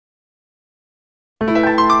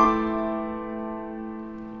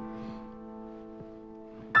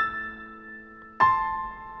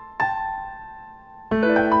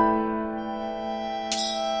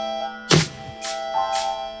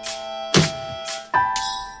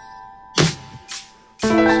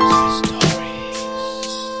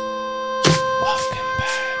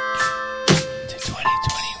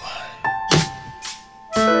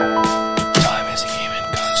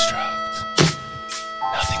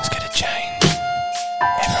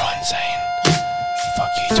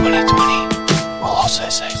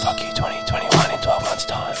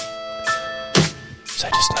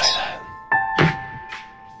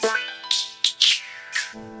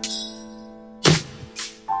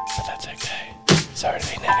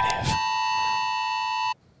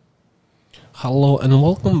Hello and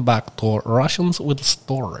welcome back to Russians with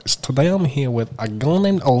Stories. Today I'm here with a girl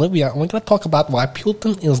named Olivia and we're going to talk about why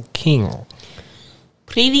Putin is king.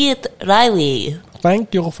 Привет, Riley.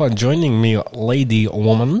 Thank you for joining me, lady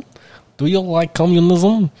woman. Do you like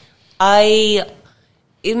communism? I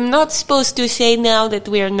am not supposed to say now that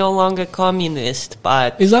we are no longer communist,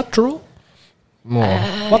 but... Is that true? No.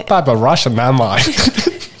 What type of Russian am I?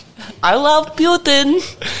 I love Putin.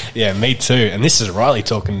 Yeah, me too. And this is Riley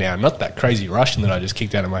talking now, not that crazy Russian that I just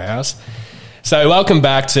kicked out of my house. So welcome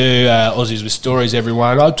back to Aussies with Stories,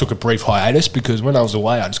 everyone. I took a brief hiatus because when I was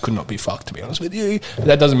away, I just could not be fucked, to be honest with you. But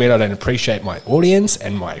that doesn't mean I don't appreciate my audience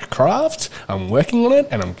and my craft. I'm working on it,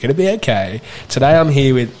 and I'm going to be okay. Today I'm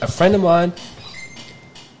here with a friend of mine.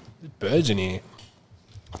 There's birds in here.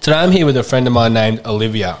 Today I'm here with a friend of mine named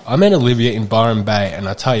Olivia. I met Olivia in Byron Bay, and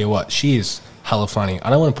I tell you what, she is hella funny.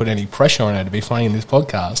 I don't want to put any pressure on her to be funny in this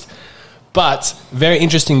podcast. But, very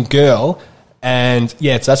interesting girl. And,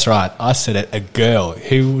 yes, that's right. I said it, a girl.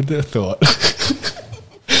 Who would have thought?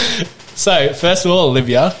 So, first of all,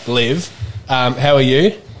 Olivia, Liv, how are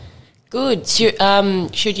you? Good.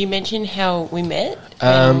 Should you mention how we met?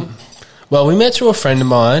 Well, we met through a friend of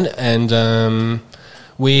mine, and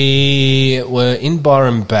we were in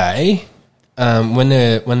Byron Bay when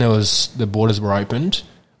the borders were opened.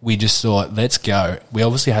 We just thought, let's go. We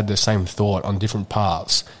obviously had the same thought on different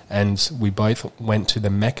paths, and we both went to the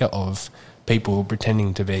mecca of people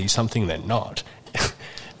pretending to be something they're not.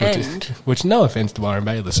 Which, no offence to Byron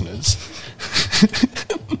Bay listeners.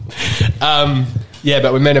 Yeah,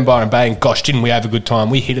 but we met in Byron Bay, and gosh, didn't we have a good time?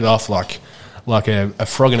 We hit it off like a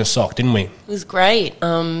frog in a sock, didn't we? It was great.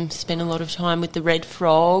 Spent a lot of time with the red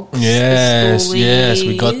frogs. Yes.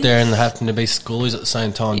 We got there and there happened to be schoolies at the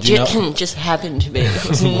same time. Do you know? Just happened to be. It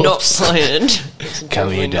was not planned.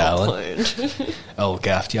 Come here, darling. Oh, look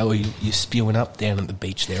after you. You're spewing up down at the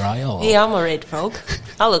beach there, are you? Yeah, I'm a red frog.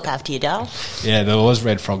 I'll look after you, darling. Yeah, there was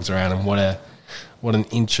red frogs around, and what an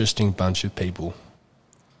interesting bunch of people.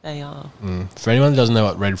 They are. For anyone that doesn't know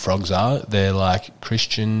what red frogs are, they're like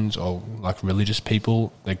Christians or like religious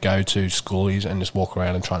people that go to schoolies and just walk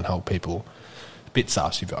around and try and help people. A bit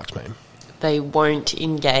sus, if you ask me. They won't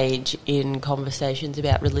engage in conversations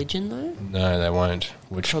about religion, though? No, they won't,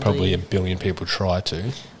 which probably a billion people try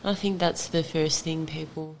to. I think that's the first thing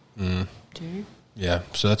people do. Yeah,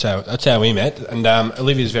 so that's how we met. And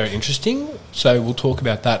Olivia's very interesting, so we'll talk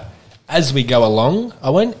about that as we go along. I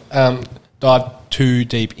won't dive too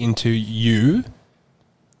deep into you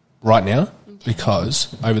right now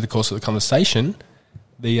because over the course of the conversation,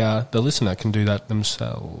 the listener can do that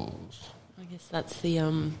themselves. I guess that's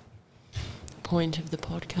the point of the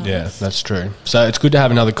podcast. Yeah, that's true. So it's good to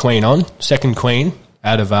have another queen on. Second queen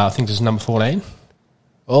out of, I think this is number 14.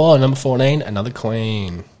 Oh, number 14, another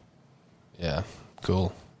queen. Yeah,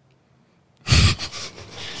 cool.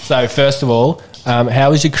 So first of all, how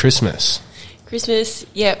was your Christmas? Christmas,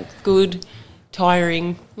 yeah, good.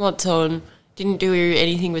 Tiring, lots on. Didn't do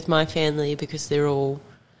anything with my family because they're all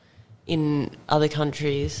in other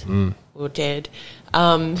countries or dead.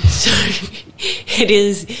 So it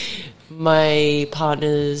is my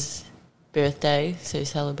partner's birthday, so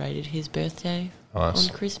celebrated his birthday on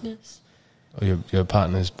Christmas. Oh, your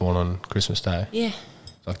partner's born on Christmas Day? Yeah.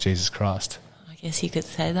 Like Jesus Christ. I guess you could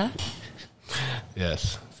say that.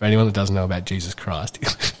 Yes. For anyone that doesn't know about Jesus Christ.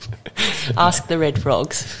 Ask the red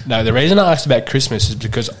frogs. No, the reason I asked about Christmas is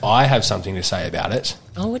because I have something to say about it.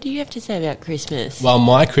 Oh, what do you have to say about Christmas? Well,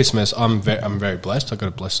 my Christmas, I'm very blessed. I've got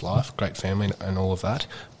a blessed life, great family and all of that.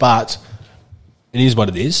 But it is what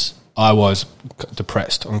it is. I was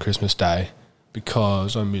depressed on Christmas Day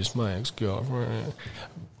because I missed my ex-girlfriend.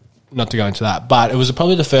 Not to go into that, but it was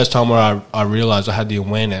probably the first time where I realised I had the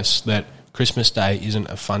awareness that Christmas Day isn't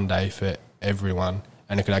a fun day for everyone,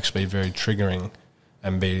 and it could actually be very triggering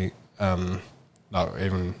and be, we'll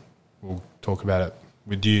talk about it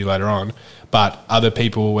with you later on. But other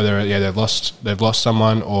people, whether they've lost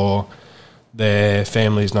someone or their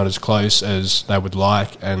family's not as close as they would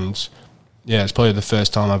like, and it's probably the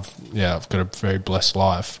first time I've got a very blessed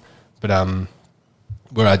life. But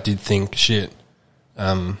where I did think,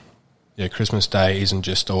 Christmas Day isn't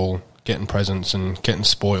just all getting presents and getting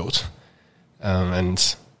spoiled.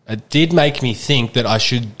 And it did make me think that I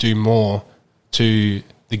should do more to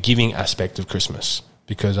the giving aspect of Christmas,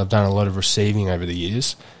 because I've done a lot of receiving over the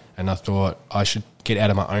years, and I thought I should get out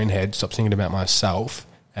of my own head, stop thinking about myself,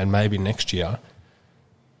 and maybe next year,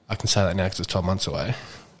 I can say that now because it's 12 months away,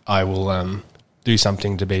 I will do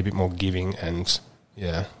something to be a bit more giving and,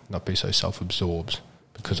 not be so self-absorbed,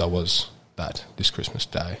 because I was that this Christmas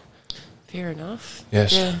Day. Fair enough.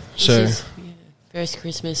 Yes. Yeah, this is first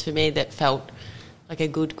Christmas for me that felt like a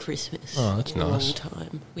good Christmas. Oh, that's in nice. A long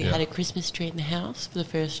time. We had a Christmas tree in the house for the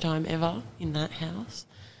first time ever in that house.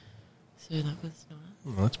 So that was nice.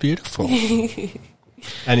 Oh, that's beautiful.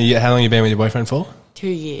 And how long have you been with your boyfriend for? 2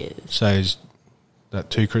 years. So is that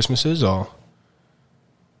 2 Christmases or?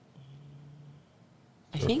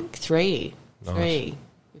 I think 3. Nice. 3,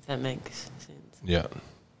 if that makes sense. Yeah.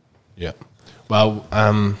 Yeah. Well,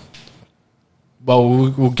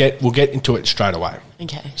 we'll get into it straight away.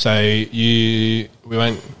 Okay. So we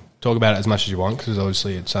won't talk about it as much as you want, because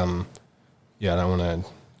obviously it's I don't want to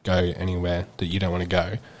go anywhere that you don't want to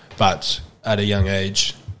go. But at a young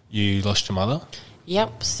age, you lost your mother.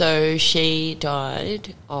 Yep. So she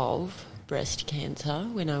died of breast cancer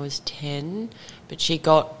when I was 10, but she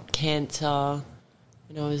got cancer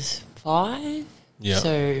when I was 5. Yeah.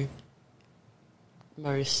 So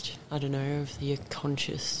most, I don't know, of the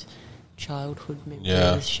conscious childhood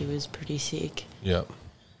memories, she was pretty sick. Yeah.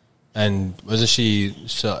 And wasn't she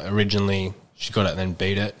originally, she got it and then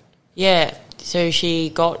beat it? Yeah. So she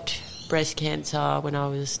got breast cancer when I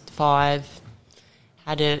was 5,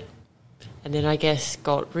 had it, and then I guess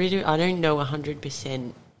got rid of, I don't know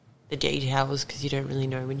 100% the details, because you don't really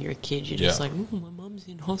know when you're a kid. You're just like, my mum's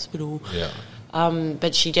in hospital. Yeah.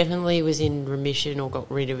 But she definitely was in remission or got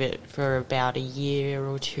rid of it for about a year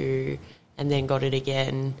or 2, and then got it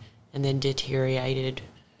again, and then deteriorated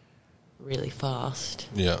really fast.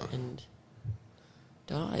 Yeah. And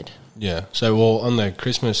died. Yeah. So, on the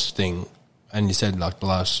Christmas thing, and you said like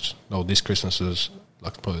this Christmas was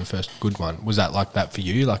like probably the first good one. Was that like that for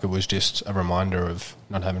you? Like it was just a reminder of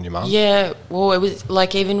not having your mum? Yeah. Well, it was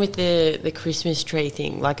like even with the Christmas tree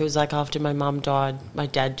thing, like it was like after my mum died, my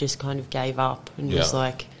dad just kind of gave up and was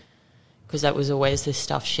like, because that was always the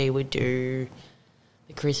stuff she would do,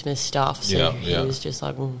 the Christmas stuff. So he was just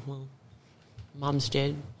like, well, mum's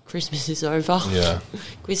dead. Christmas is over. Yeah.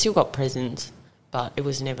 We still got presents, but it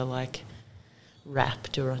was never like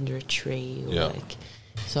wrapped or under a tree or like.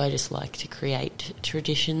 So I just like to create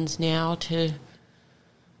traditions now to.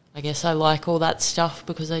 I guess I like all that stuff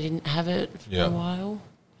because I didn't have it for a while.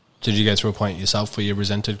 Did you get to a point yourself where you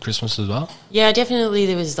resented Christmas as well? Yeah, definitely.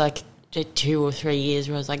 There was like 2 or 3 years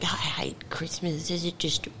where I was like, I hate Christmas. Is it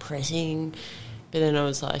just depressing? But then I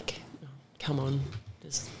was like, oh, come on,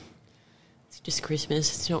 it's just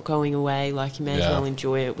Christmas. It's not going away. Like, you may as well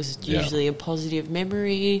enjoy it. It was usually a positive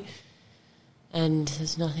memory, and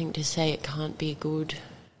there's nothing to say it can't be good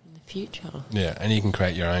in the future. Yeah, and you can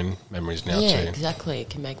create your own memories now too. Yeah, exactly. I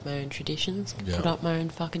can make my own traditions, put up my own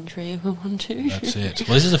fucking tree if I want to. That's it.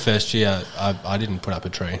 Well, this is the first year I didn't put up a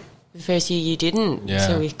tree. The first year you didn't,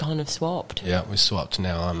 so we kind of swapped. Yeah, we swapped.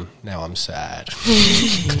 Now I'm sad.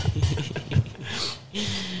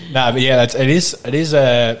 No, but yeah,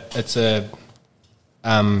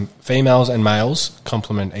 females and males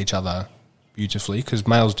complement each other beautifully, because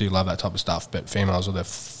males do love that type of stuff, but females are the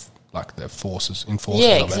forces.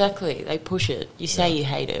 Yeah, exactly. They push it. You say you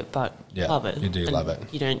hate it, but love it. You do love it.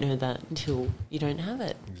 You don't know that until you don't have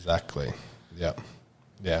it. Exactly. Yeah.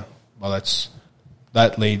 Yeah. Well,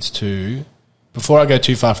 that leads to. Before I go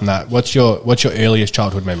too far from that, what's your earliest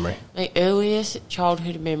childhood memory? My earliest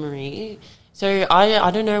childhood memory. So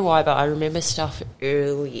I don't know why, but I remember stuff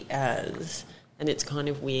early as, and it's kind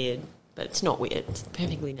of weird, but it's not weird. It's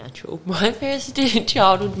perfectly natural. My first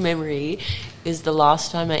childhood memory is the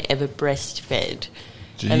last time I ever breastfed.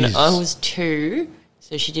 Jeez. And I was 2,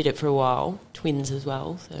 so she did it for a while. Twins as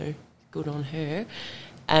well, so good on her.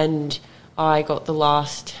 And I got the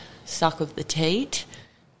last suck of the teat,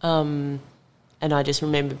 and I just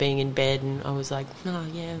remember being in bed and I was like,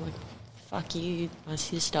 fuck you, my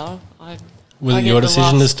sister. Was it your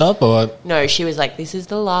decision to stop, or? No, she was like, this is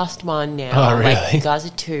the last one now. Oh, really? Like, you guys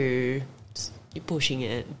are 2. You're pushing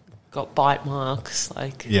it. Got bite marks.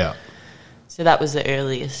 Like, yeah. So that was the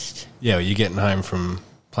earliest. Yeah, well, you're getting home from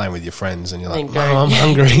playing with your friends and you're And like, then Mum, go, I'm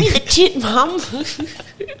hungry. "Eat the tit, Mum."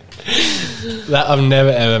 I've never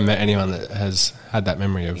ever met anyone that has had that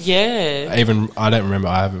memory of. Yeah. Even I don't remember.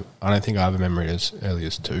 I don't think I have a memory as early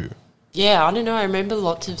as 2. Yeah, I don't know. I remember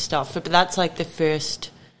lots of stuff, but that's like the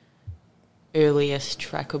first earliest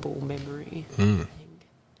trackable memory. I think.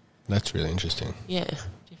 That's really interesting. Yeah,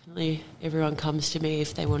 definitely. Everyone comes to me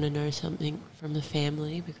if they want to know something from the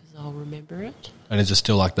family because I'll remember it. And is it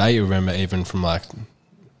still like that? You remember even from like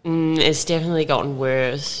It's definitely gotten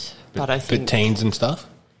worse, but I think teens and stuff?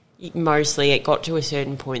 mostly it got to a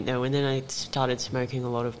certain point though, and then I started smoking a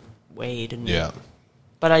lot of weed and Yeah.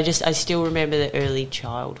 But I still remember the early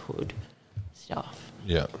childhood stuff.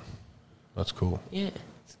 Yeah. That's cool. Yeah,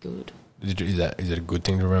 it's good. Is it a good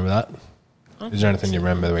thing to remember that? I Is there anything think you so.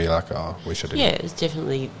 remember where you're like, oh, wish I did? Yeah, it's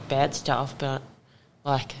definitely bad stuff, but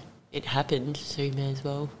like it happened, so you may as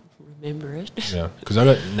well remember it. Yeah. Because I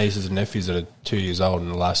got nieces and nephews that are 2 years old,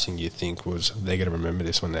 and the last thing you think was they're going to remember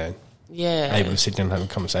this when they're Yeah, able to sit down and have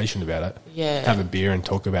a conversation about it. yeah, Have a beer and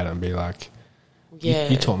talk about it and be like, yeah.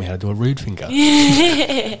 you taught me how to do a rude finger.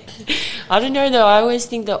 I don't know though. I always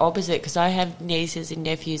think the opposite because I have nieces and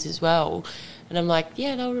nephews as well, and I'm like,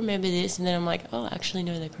 yeah, they'll remember this, and then I'm like, oh, actually,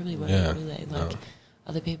 no, they probably won't. Yeah, Will they? no. Like,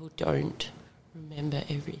 other people don't remember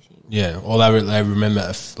everything. Yeah. Or they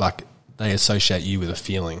remember, like, they associate you with a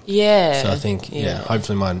feeling. Yeah. So I think,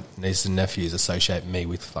 hopefully my nieces and nephews associate me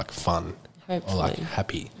with, like, fun. Hopefully. Or, like,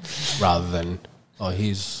 happy. Rather than, oh,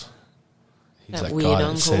 he's That that weird guy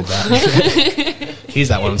uncle. that said that. He's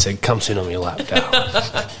that one that said, come sit on your lap,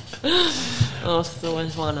 Dal. Oh, so there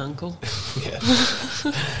was one uncle. Yeah.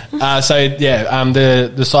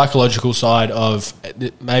 The psychological side of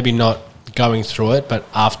maybe not going through it, but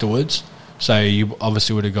afterwards. So you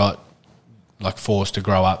obviously would have got like forced to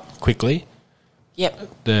grow up quickly. Yep.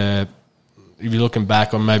 If you're looking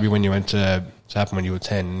back, or maybe when you went to happen when you were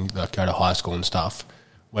 10, like go to high school and stuff.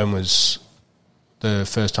 When was the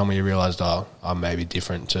first time when you realised, oh, I'm maybe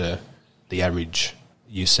different to the average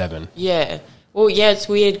year 7? Yeah. Well, yeah, it's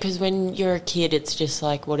weird because when you're a kid, it's just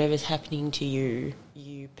like whatever's happening to you,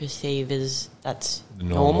 you perceive as that's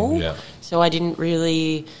normal. Yeah. So I didn't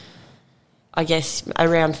really, I guess,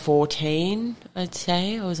 around 14, I'd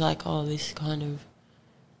say, I was like, oh, this kind of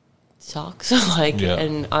sucks. Yeah.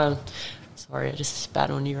 And sorry, I just spat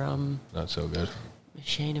on your That's all good.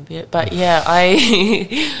 machine a bit. But yeah,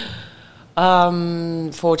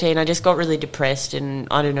 14, I just got really depressed, and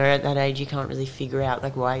I don't know, at that age you can't really figure out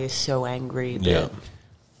like why you're so angry. But Yeah.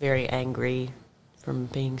 very angry from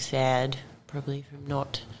being sad, probably from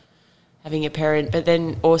not having a parent. But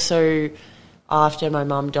then also after my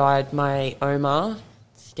mum died, my Oma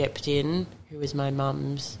stepped in, who was my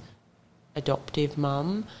mum's adoptive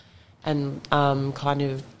mum, and kind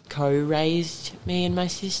of co-raised me and my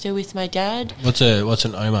sister with my dad. What's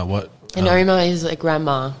an Oma? What? An Oma is a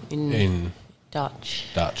grandma In Dutch.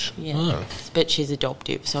 Dutch. Yeah. Oh, But she's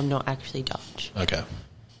adoptive, so I'm not actually Dutch. okay.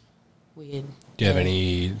 Weird. Do you have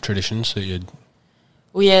any traditions that you'd...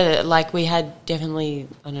 Well, yeah, like we had definitely,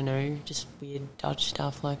 I don't know, just weird Dutch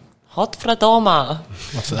stuff like Godverdomme.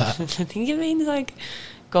 What's that? I think it means like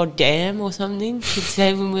goddamn or something. She'd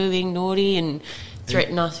say when we were being naughty and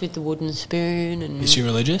threaten us with the wooden spoon. And Is she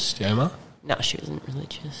religious, Oma? no, she wasn't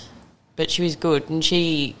religious, but she was good, and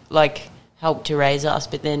she like helped to raise us.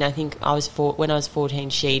 But then I think when I was 14,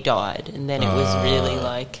 she died, and then it was really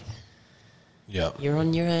like, Yeah. you're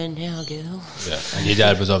on your own now, girl. Yeah. And your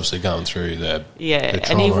dad was obviously going through the Yeah, the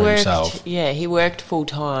and he trauma worked. himself. Yeah, he worked full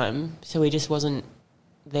time, so he just wasn't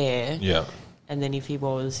there. Yeah. And then if he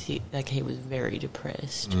was, he was very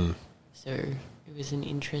depressed. Mm. So it was an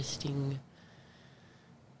interesting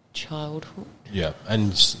childhood. Yeah.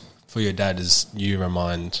 And for your dad, is you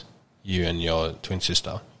remind you and your twin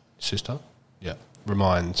sister? Yeah.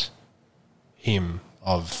 Remind him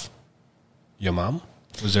of your mum?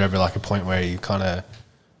 Was there ever like a point where he kind of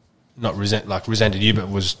not resented you, but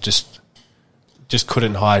was just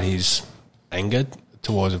couldn't hide his anger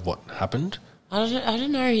towards what happened? I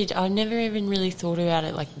don't know. I never even really thought about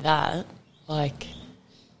it like that. Like,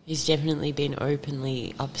 he's definitely been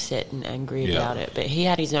openly upset and angry Yeah. about it. But he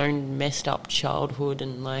had his own messed up childhood,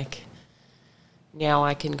 and like, now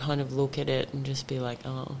I can kind of look at it and just be like,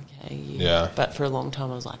 oh, okay. Yeah. But for a long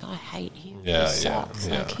time I was like, I hate him. Yeah, He sucks.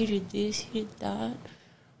 yeah. Like, he did this, he did that.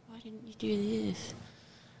 Why didn't you do this?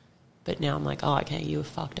 But now I'm like, oh, okay, you were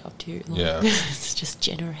fucked up too. Like, Yeah. it's just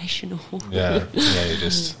generational. Yeah. Yeah. You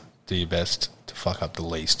just do your best to fuck up the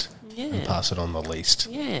least and Yeah. pass it on the least.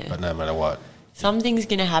 Yeah. But no matter what. Something's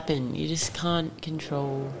going to happen. You just can't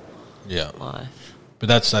control Yeah. life. But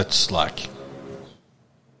that's like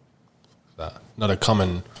not a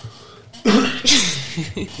common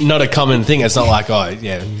not a common thing. It's not like, oh,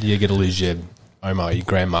 yeah, you get to lose your Oma or your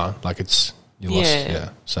grandma. Like, it's, you lost, yeah.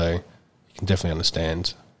 So you can definitely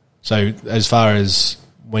understand. So as far as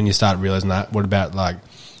when you start realising that, what about, like,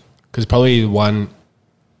 because probably one,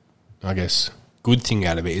 I guess, good thing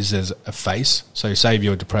out of it is there's a face. So say if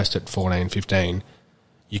you're depressed at 14, 15,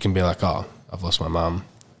 you can be like, oh, I've lost my mum.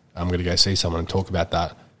 I'm going to go see someone and talk about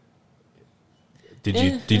that. Did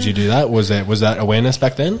you do that? Was that awareness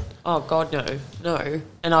back then? Oh God, no.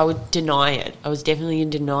 And I would deny it. I was definitely in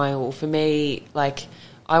denial. For me, like,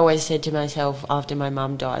 I always said to myself after my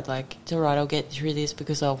mum died, like, it's all right, I'll get through this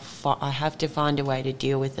because I have to find a way to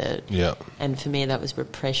deal with it. Yeah. And for me, that was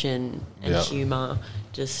repression and humour.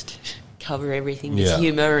 Just cover everything with Yeah.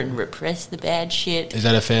 humour and repress the bad shit. Is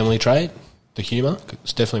that a family trait, the humour?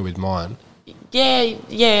 It's definitely with mine. Yeah,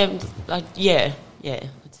 I'd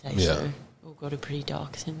say so. All got a pretty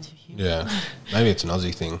dark sense of humour. Yeah. Maybe it's an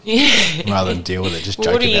Aussie thing. Yeah. Rather than deal with it, just Well,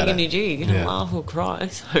 joke what are you about going to it. do? You're going to laugh or cry.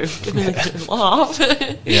 So I'm definitely going to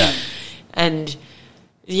laugh. Yeah. And,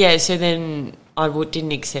 yeah, so then I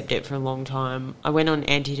didn't accept it for a long time. I went on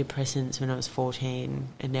antidepressants when I was 14,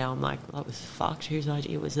 and now I'm like, that was fucked. Whose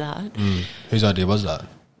idea was that? Whose idea was that?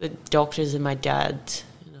 The doctors and my dad's.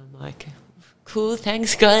 And I'm like, cool,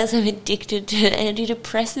 thanks, guys. I'm addicted to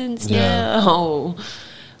antidepressants now.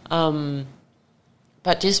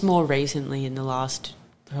 But just more recently, in the last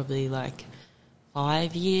probably like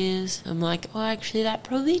 5 years, I'm like, oh, actually, that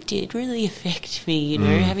probably did really affect me, you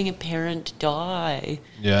know, having a parent die.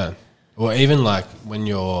 Yeah. Well, even like when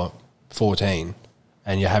you're 14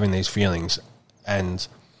 and you're having these feelings, and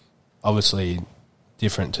obviously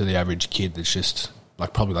different to the average kid that's just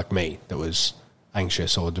like probably like me that was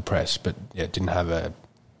anxious or depressed, but yeah, didn't have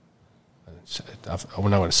I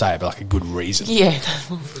wouldn't know what to say, but like a good reason. Yeah,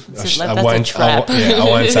 that's a trap. I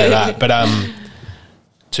won't say that. But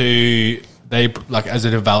they like as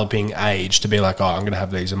a developing age to be like, oh, I'm going to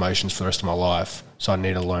have these emotions for the rest of my life, so I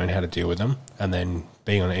need to learn how to deal with them. And then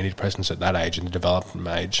being on antidepressants at that age, in the development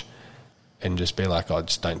age, and just be like, oh,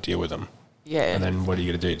 just don't deal with them. Yeah. And then what are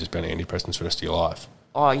you going to do? Just be on antidepressants for the rest of your life.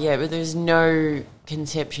 Oh, yeah, but there's no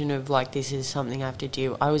conception of, like, this is something I have to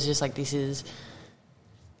deal. I was just like,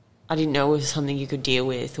 I didn't know it was something you could deal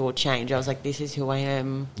with or change. I was like, this is who I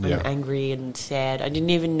am. I'm angry and sad. I didn't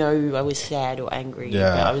even know I was sad or angry.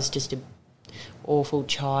 Yeah. But I was just an awful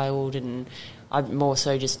child, and I more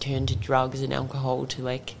so just turned to drugs and alcohol to,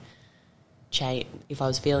 like, change. If I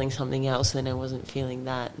was feeling something else, then I wasn't feeling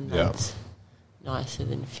that. And that's nicer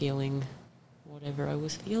than feeling whatever I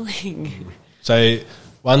was feeling. So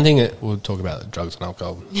one thing that we'll talk about drugs and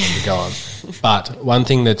alcohol as we go on, but one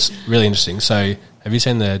thing that's really interesting. So have you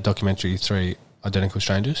seen the documentary 3 Identical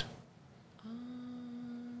Strangers?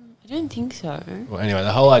 I don't think so. Well, anyway,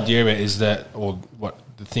 the whole idea of it is that, or what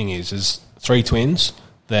the thing is 3 twins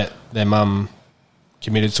that their mum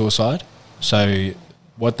committed suicide. So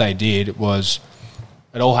what they did was,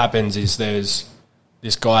 it all happens is there's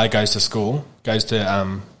this guy that goes to school, goes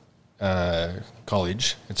to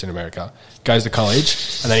college, it's in America, goes to college,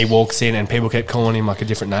 and then he walks in and people keep calling him like a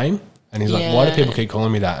different name, and he's like, why do people keep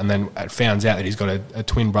calling me that? And then it finds out that he's got a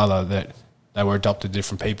twin brother that they were adopted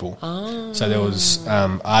different people. So there was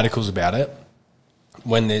articles about it.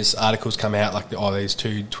 When there's articles come out like these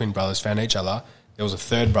 2 twin brothers found each other, there was a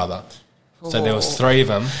third brother. So there was 3 of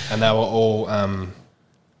them, and they were all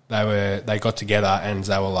they got together, and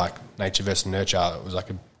they were like nature versus nurture. It was like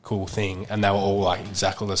a cool thing, and they were all like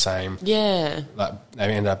exactly the same. Yeah, like they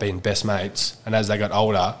ended up being best mates. And as they got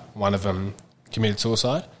older, one of them committed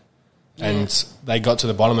suicide, and they got to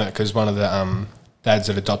the bottom of it because one of the dads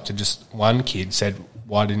that adopted just one kid said,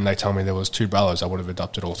 "Why didn't they tell me there was 2 brothers? I would have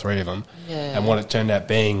adopted all 3 of them." Yeah. And what it turned out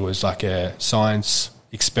being was like a science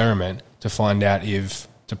experiment to find out if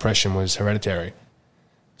depression was hereditary.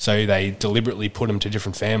 So they deliberately put them to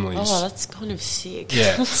different families. Oh, that's kind of sick.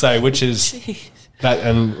 Yeah. So which is that,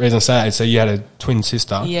 and the reason I say that is, so you had a twin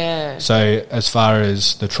sister. Yeah. So as far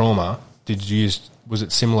as the trauma, was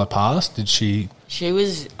it similar past? Did she? She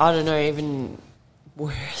was, I don't know, even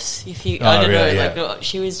worse. I don't know. Like,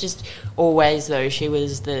 she was just always, though, she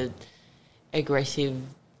was the aggressive,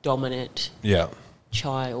 dominant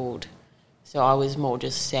child. So I was more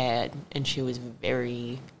just sad, and she was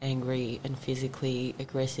very angry and physically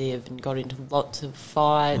aggressive and got into lots of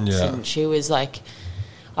fights. Yeah. And she was like,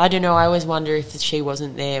 I don't know, I always wonder if she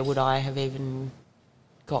wasn't there, would I have even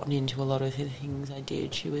gotten into a lot of the things I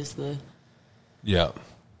did? She was the... Yeah.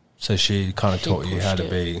 So she kind of taught you how to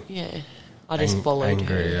be... Yeah. I just followed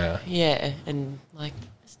angry, her. Yeah. And like,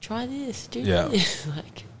 let's try this, do this.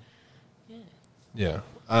 Like, yeah.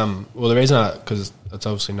 Well, the reason because it's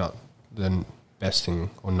obviously not the best thing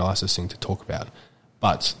or nicest thing to talk about,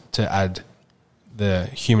 but to add the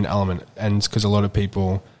human element. And because a lot of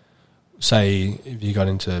people say if you got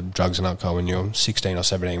into drugs and alcohol when you're 16 or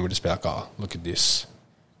 17, we'd just be like, oh, look at this.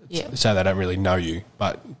 Yeah. So they don't really know you.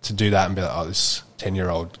 But to do that and be like, oh, this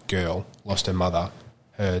 10-year-old girl lost her mother,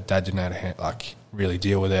 her dad didn't know how to really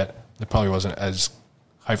deal with it. It probably wasn't as,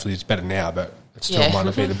 hopefully it's better now, but it still might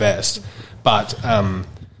not be the best. But,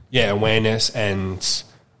 awareness and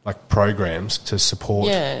programs to support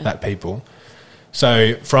that people.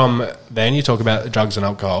 So from then you talk about drugs and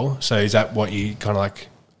alcohol. So is that what you kind of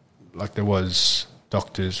like there was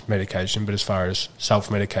doctors' medication, but as far as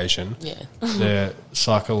self-medication, the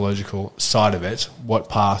psychological side of it, what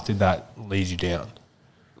path did that lead you down?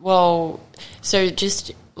 Well, so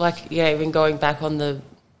just even going back on the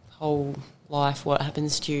whole life, what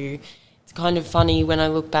happens to you, it's kind of funny when I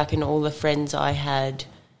look back and all the friends I had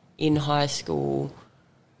in high school,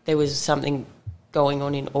 there was something going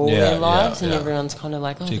on in all their lives, and everyone's kind of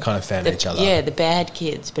like, oh, so you kind of found each other. Yeah, the bad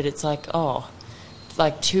kids, but it's like, oh,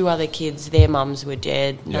 like two other kids, their mums were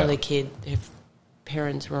dead, another kid, their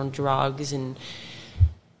parents were on drugs, and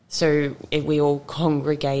so we all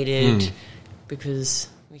congregated because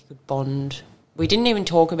we could bond. We didn't even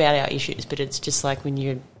talk about our issues, but it's just like when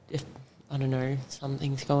you're, I don't know,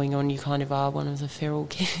 something's going on, you kind of are one of the feral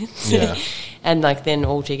kids. Yeah. And then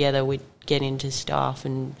all together we'd get into stuff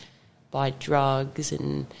and buy drugs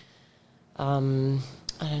and, I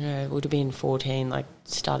don't know, it would have been 14,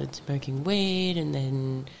 started smoking weed and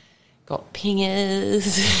then got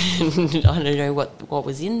pingers and I don't know what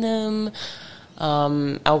was in them.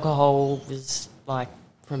 Alcohol was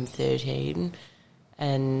from 13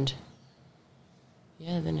 and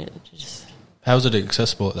then it just... How was it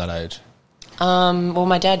accessible at that age? Well,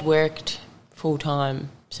 my dad worked full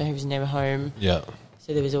time, so he was never home. Yeah.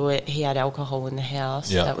 So there was he had alcohol in the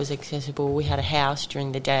house that was accessible. We had a house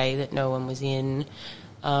during the day that no one was in.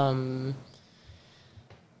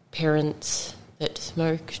 Parents that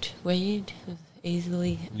smoked weed was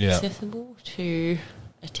easily accessible to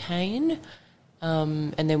attain.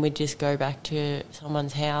 And then we'd just go back to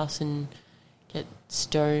someone's house and get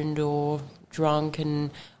stoned or drunk.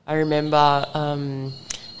 And I remember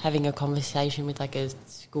having a conversation with a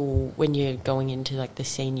school when you're going into the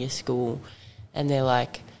senior school, and they're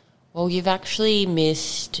like, well, you've actually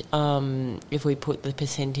missed, if we put the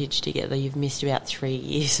percentage together, you've missed about 3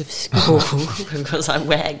 years of school because I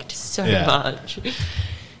wagged so much.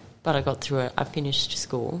 But I got through it. I finished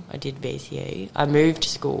school. I did BCE. I moved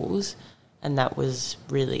schools, and that was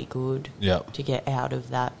really good to get out of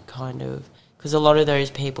that kind of... Because a lot of those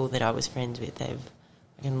people that I was friends with, I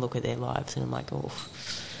can look at their lives and I'm like, oh,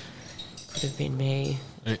 could have been me.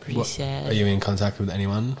 Pretty sad. Are you in contact with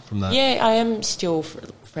anyone from that? Yeah, I am still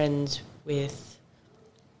friends with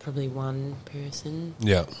probably one person.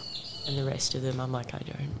 Yeah. And the rest of them, I'm like,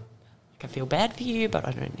 I feel bad for you, but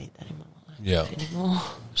I don't need that in my life anymore.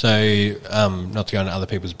 So, not to go into other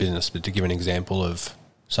people's business, but to give an example of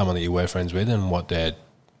someone that you were friends with and what they're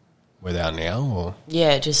without now, or?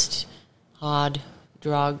 Yeah, just hard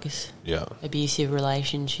drugs. Yeah. Abusive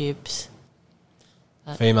relationships.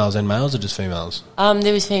 Females and males, or just females?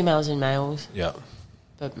 There was females and males. Yeah.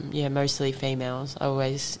 But, mostly females. I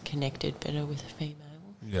always connected better with a female.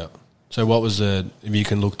 Yeah. So what was if you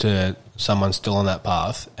can look to someone still on that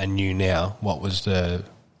path and you now, what was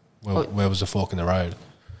where was the fork in the road?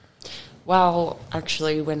 Well,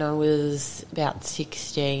 actually, when I was about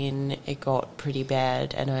 16, it got pretty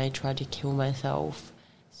bad and I tried to kill myself.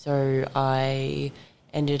 So I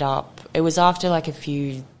ended up... It was after, a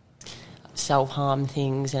few self-harm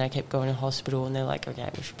things and I kept going to hospital and they're like, okay,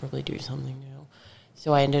 we should probably do something now.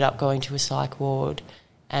 So I ended up going to a psych ward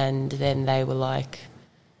and then they were like...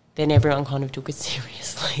 Then everyone kind of took it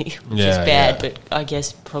seriously, which is bad, but I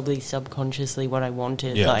guess probably subconsciously what I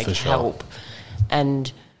wanted, for sure. help.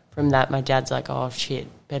 And from that, my dad's like, oh, shit,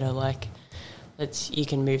 better, you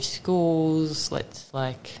can move schools, let's,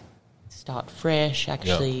 start fresh,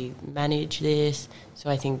 actually manage this. So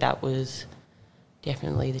I think that was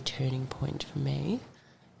definitely the turning point for me.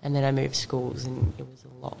 And then I moved schools and it was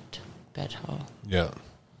a lot better. Yeah.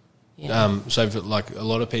 So for, a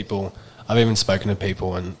lot of people... I've even spoken to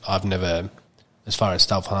people and I've never, as far as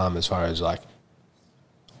self-harm, as far as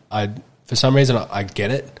for some reason I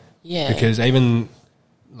get it. Yeah. Because even,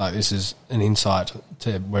 this is an insight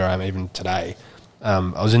to where I'm even today. I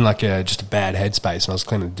was in just a bad headspace and I was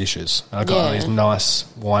cleaning the dishes. And I got these nice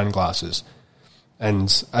wine glasses. And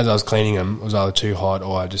as I was cleaning them, it was either too hot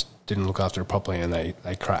or I just didn't look after it properly and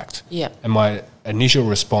they cracked. Yeah. And my initial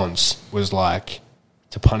response was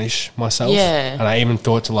to punish myself. Yeah. And I even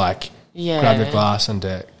thought to grab the glass and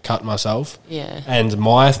to cut myself. Yeah. And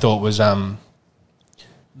my thought was,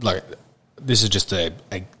 like this is just a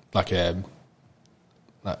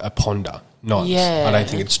ponder. Not, Yeah. I don't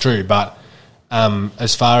think it's true, but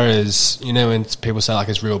as far as when people say like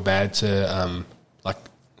it's real bad to like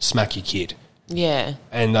smack your kid, Yeah.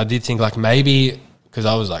 and I did think like maybe because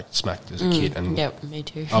I was like smacked as a kid, and Yep, me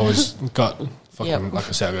too. I was got fucking Yep. like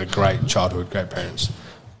I said, I got a great childhood, great parents.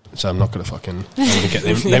 So I'm not going to get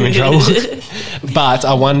them in trouble. But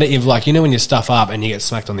I wonder if, like, when you stuff up and you get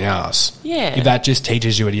smacked on the ass, Yeah. if that just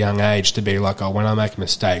teaches you at a young age to be like, oh, when I make a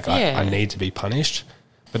mistake, Yeah. I need to be punished.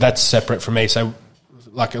 But that's separate from me. So,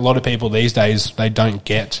 like, a lot of people these days, they don't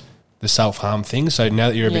get the self-harm thing. So now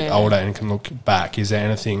that you're a bit Yeah. older and can look back, is there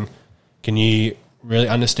anything, can you really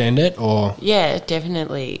understand it? Or Yeah,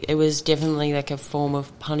 definitely. It was definitely like a form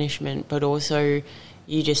of punishment, but also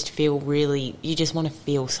you just you just want to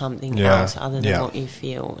feel something Yeah, else other than yeah. what you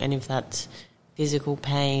feel. And if that's physical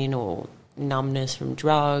pain or numbness from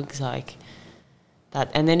drugs, like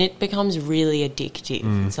that, and then it becomes really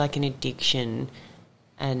addictive. It's like an addiction,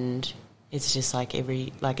 and it's just like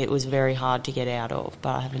it was very hard to get out of, but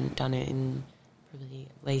I haven't done it in probably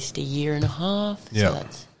at least a year and a half, Yeah. so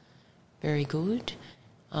that's very good.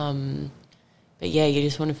 But yeah, you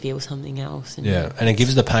just want to feel something else. And yeah, and it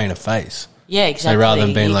gives the pain a face. Yeah, exactly. So rather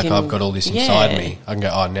than being You like, can- I've got all this inside yeah. me, I can go,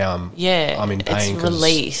 oh, now I'm in pain. It's 'cause-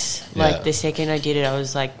 release. Yeah. Like the second I did it, I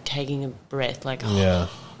was like taking a breath, like, Yeah.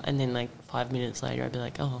 and then like 5 minutes later, I'd be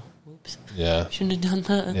like, oh, whoops, Yeah. shouldn't have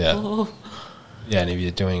done that. Yeah. Oh. Yeah, and if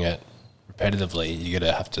you're doing it repetitively, you're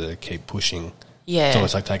going to have to keep pushing. Yeah. It's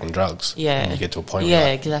almost like taking drugs. Yeah. And you get to a point Yeah,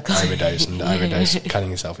 where exactly. overdose and overdose,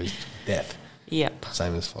 cutting yourself is death. Yep.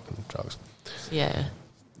 Same as fucking drugs. Yeah.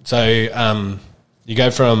 So you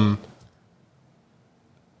go from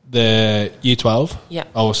the year 12, Yeah.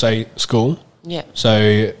 I will say school. Yeah.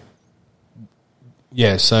 So,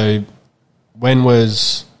 yeah, so when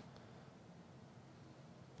was,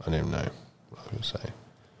 I don't even know what I was going to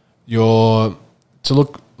say.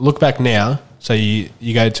 To look back now, so you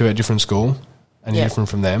go to a different school and you're Yeah. different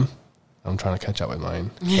from them. I'm trying to catch up with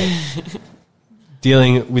mine.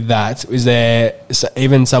 Dealing with that, is there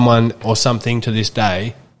even someone or something to this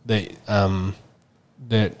day that,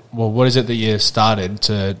 what is it that you started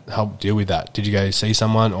to help deal with that? Did you go see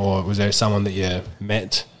someone, or was there someone that you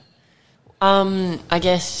met? I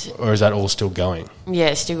guess, Or is that all still going?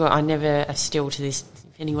 yeah, still to this,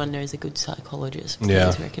 if anyone knows a good psychologist, please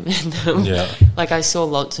Yeah. recommend them. Yeah. Like I saw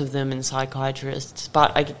lots of them and psychiatrists,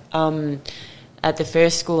 but at the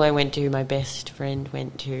first school I went to, my best friend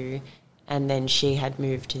went to, and then she had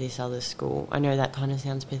moved to this other school. I know that kind of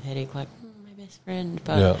sounds pathetic, like, my best friend,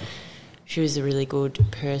 but Yeah. she was a really good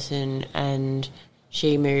person, and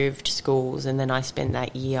she moved schools, and then I spent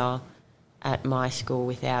that year at my school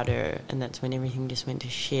without her, and that's when everything just went to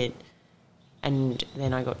shit. And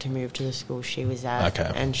then I got to move to the school she was at,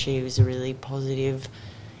 Okay. and she was a really positive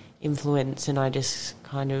influence, and I just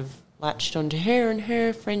kind of latched onto her and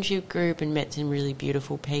her friendship group and met some really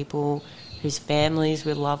beautiful people whose families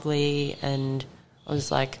were lovely, and I was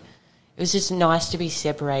like, it was just nice to be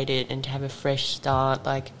separated and to have a fresh start.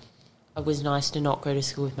 Like, it was nice to not go to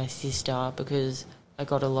school with my sister because I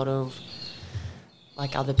got a lot of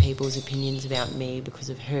like other people's opinions about me because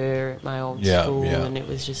of her at my old Yeah, school, yeah. and it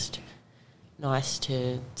was just nice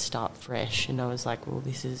to start fresh. And I was like, well,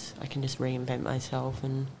 I can just reinvent myself,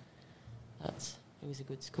 and it was a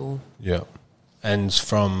good school. Yeah. And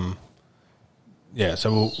so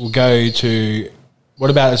we'll go to, what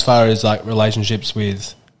about as far as like relationships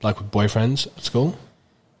with boyfriends at school?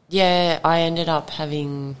 Yeah, I ended up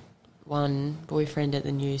having one boyfriend at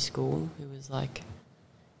the new school who was like,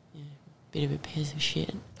 yeah, a bit of a piece of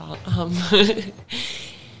shit, but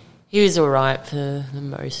he was all right for the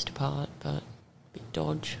most part, but a bit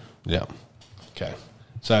dodge. Yeah. Okay.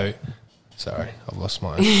 So, sorry, I've lost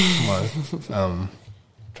my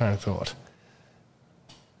train of thought.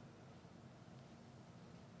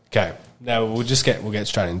 Okay. Now we'll get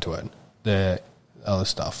straight into it. The other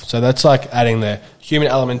stuff. So that's like adding the human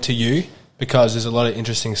element to you, because there's a lot of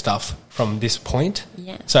interesting stuff from this point.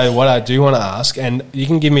 Yes. So what I do want to ask, and you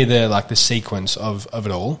can give me the sequence of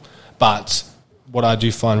it all, but what I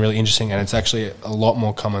do find really interesting, and it's actually a lot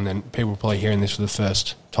more common than people probably hearing this for the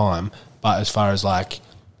first time, but as far as like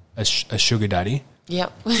a sugar daddy.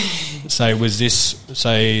 Yep. So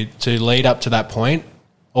to lead up to that point,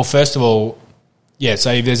 or first of all, yeah,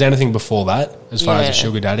 so if there's anything before that, as far as a Yeah.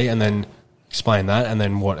 sugar daddy, and then explain that, and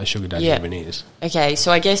then what a sugar daddy Yeah. even is. Okay,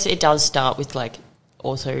 so I guess it does start with like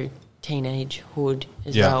also teenagehood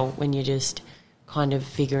as Yeah. well, when you're just kind of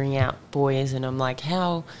figuring out boys, and I'm like,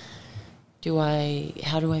 how do I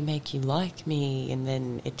make you like me? And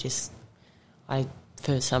then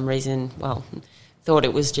for some reason, well, thought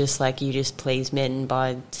it was just like you just please men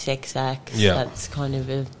by sex acts. Yeah. That's kind of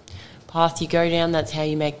a path you go down. That's how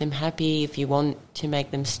you make them happy. If you want to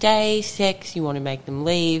make them stay, sex. You want to make them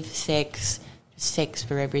leave, sex. Sex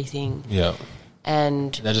for everything. Yeah.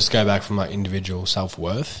 And they just go back from like individual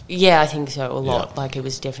self-worth. Yeah, I think so a lot. Yeah. Like it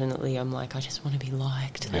was definitely, I'm like, I just want to be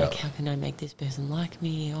liked. Like, how can I make this person like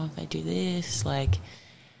me? Oh, if I do this, like,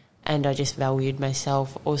 and I just valued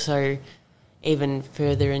myself. Also, even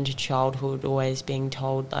further into childhood, always being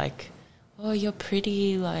told like, oh, you're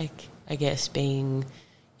pretty. Like, I guess being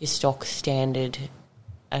your stock standard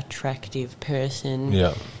attractive person.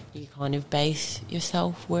 Yeah. You kind of base your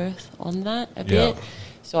self-worth on that a bit.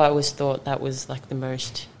 So I always thought that was like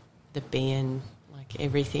the being, like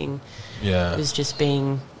everything was just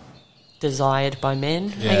being desired by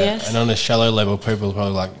men, I guess. And on a shallow level, people are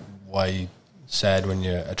probably like, why are you sad when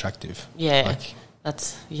you're attractive? Yeah, like,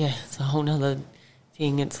 it's a whole nother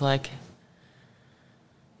thing. It's like,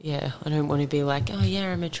 I don't want to be like, oh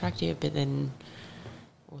yeah, I'm attractive, but then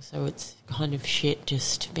also it's kind of shit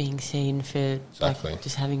just being seen for like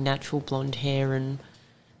just having natural blonde hair and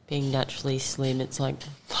being naturally slim. It's like,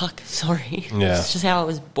 fuck, sorry. Yeah. It's just how I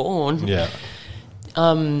was born. Yeah.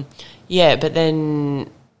 But then,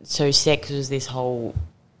 so sex was this whole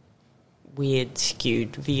weird,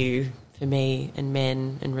 skewed view for me and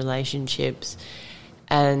men and relationships.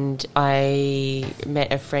 And I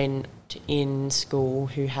met a friend in school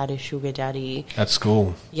who had a sugar daddy. At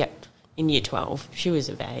school? Yep. In year 12. She was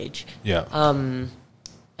of age. Yeah. And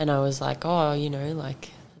I was like, oh, like,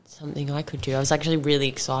 that's something I could do. I was actually really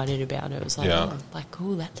excited about it. I was like, oh, like,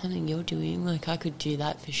 cool, that's something you're doing. Like, I could do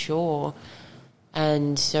that for sure.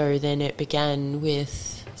 And so then it began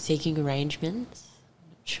with Seeking Arrangements.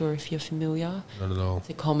 Not sure if you're familiar. Not at all. It's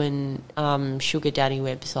a common sugar daddy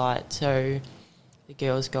website. So the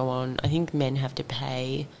girls go on. I think men have to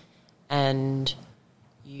pay and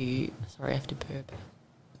sorry, I have to burp.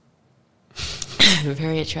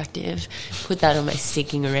 Very attractive. Put that on my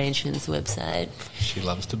Seeking Arrangements website. She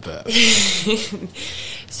loves to burp.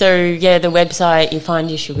 So, the website, you find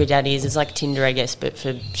your sugar daddies. It's like Tinder, I guess, but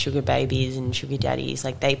for sugar babies and sugar daddies.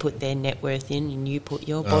 Like, they put their net worth in and you put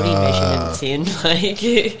your body measurements in.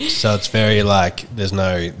 Like, so it's very like, there's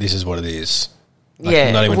no, this is what it is. Like,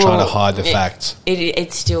 I'm not even trying to hide the facts.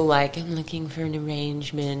 It's still like, I'm looking for an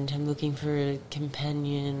arrangement, I'm looking for a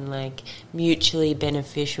companion, like mutually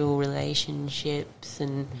beneficial relationships.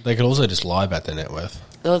 And they could also just lie about their net worth.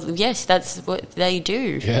 Well, yes, that's what they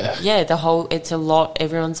do. Yeah. Yeah, it's a lot.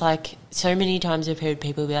 Everyone's like, so many times I've heard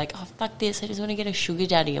people be like, oh, fuck this, I just want to get a sugar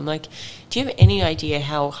daddy. I'm like, do you have any idea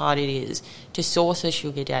how hard it is to source a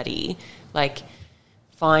sugar daddy? Like,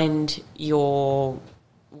 find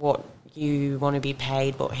what you want to be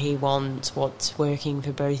paid, what he wants, what's working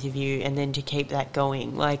for both of you, and then to keep that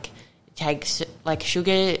going. Like, it takes, like,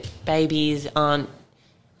 sugar babies aren't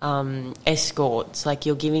escorts. Like,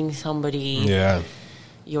 you're giving somebody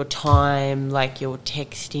your time, like, you're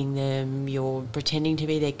texting them, you're pretending to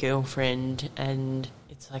be their girlfriend, and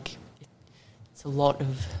it's like, it's a lot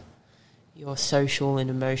of your social and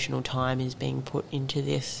emotional time is being put into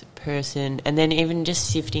this person, and then even just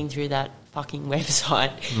sifting through that fucking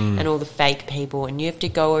website and all the fake people, and you have to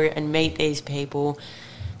go and meet these people.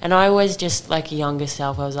 And I always just, like a younger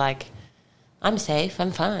self, I was like, I'm safe,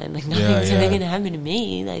 I'm fine, like nothing's ever going to happen to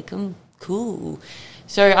me, like I'm cool.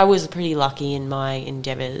 So I was pretty lucky in my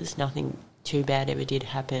endeavours, nothing too bad ever did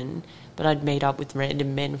happen, but I'd meet up with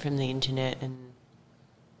random men from the internet and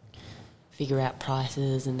figure out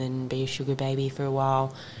prices and then be a sugar baby for a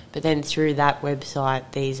while. But then through that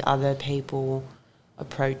website, these other people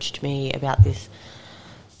approached me about this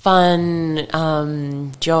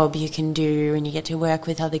fun job you can do and you get to work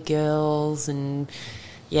with other girls, and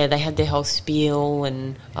they had their whole spiel,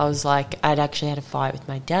 and I was like, I'd actually had a fight with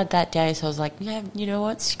my dad that day, so I was like, yeah, you know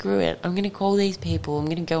what, screw it, I'm going to call these people, I'm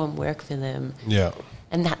going to go and work for them. Yeah.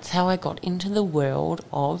 And that's how I got into the world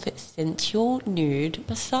of sensual nude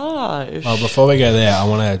massage. Well, before we go there, I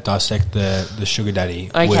want to dissect the sugar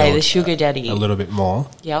daddy. Okay, the sugar daddy. A little bit more.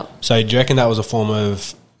 Yep. So do you reckon that was a form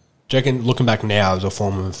of, looking back now, it was a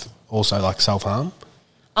form of also like self-harm?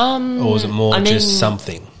 Or was it more just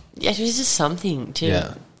something? Yeah, it was just something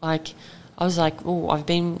to, like, I was like, oh, I've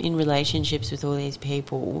been in relationships with all these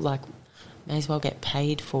people, like, may as well get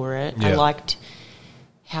paid for it. Yeah. I liked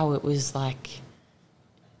how it was like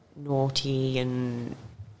naughty and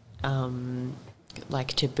like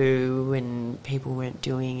taboo and people weren't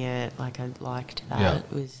doing it. Like, I liked that. Yeah.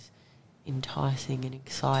 It was enticing and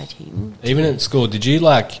exciting. Even at school, did you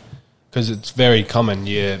like, because it's very common,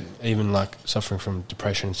 you're even like suffering from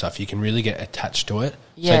depression and stuff, you can really get attached to it.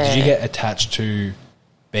 Yeah. So did you get attached to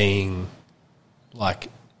being like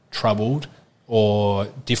troubled or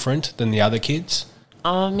different than the other kids?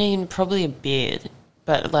 I mean, probably a bit,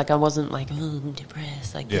 but like I wasn't like, oh, I'm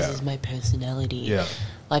depressed. Like this is my personality. Yeah.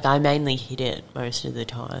 Like I mainly hid it most of the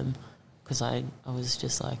time because I was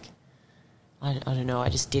just like, I don't know. I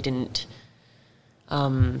just didn't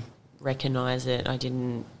recognize it. I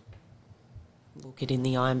didn't look it in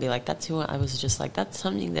the eye and be like, that's who I was. Just like, that's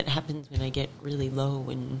something that happens when I get really low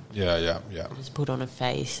and just put on a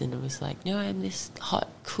face. And it was like, no, I'm this hot,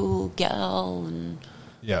 cool gal. And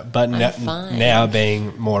but now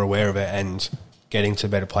being more aware of it and getting to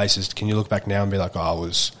better places, can you look back now and be like, oh, I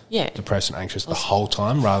was depressed and anxious the whole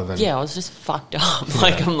time rather than... Yeah, I was just fucked up.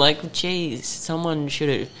 Like, I'm like, geez, someone should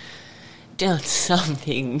have done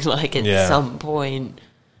something, like, at some point.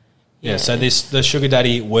 Yeah, so the sugar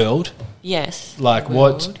daddy world... Yes. Like,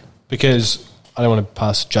 what... Because I don't want to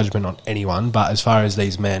pass judgment on anyone, but as far as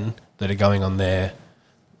these men that are going on there,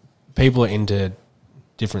 people are into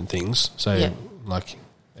different things. So, like,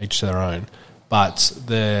 each to their own. But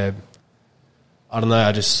I don't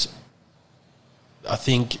know, I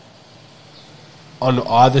think on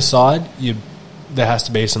either side, there has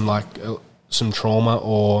to be some, like, some trauma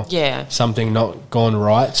or something not gone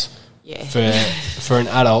right. Yeah. For an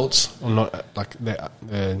adult, or not like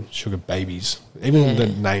the sugar babies. Even the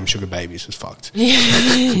name sugar babies is fucked.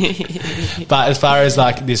 But as far as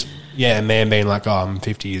like this, a man being like, oh, I'm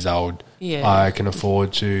 50 years old, I can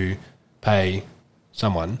afford to pay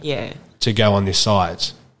someone to go on this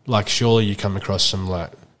site. Like, surely you come across some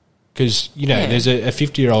like, because there's a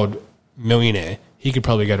 50-year-old millionaire. He could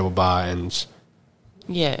probably go to a bar and.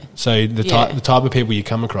 Yeah. So the type of people you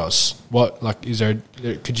come across, what like is there?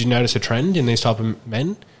 Could you notice a trend in these type of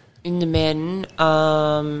men? In the men,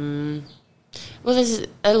 well, there's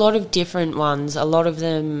a lot of different ones. A lot of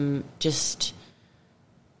them just,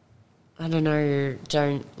 I don't know,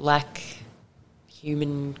 don't lack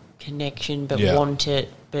human connection, but want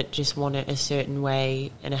it, but just want it a certain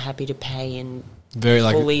way, and are happy to pay and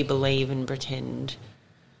fully believe and pretend,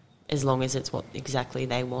 as long as it's what exactly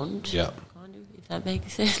they want. Yeah. That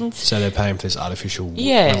makes sense. So they're paying for this artificial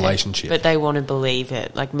relationship. But they want to believe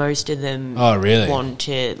it. Like, most of them want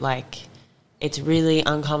to, like, it's really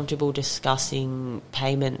uncomfortable discussing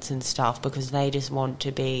payments and stuff because they just want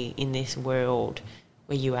to be in this world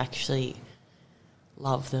where you actually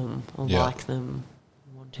love them or like them,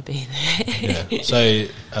 want to be there. Yeah. So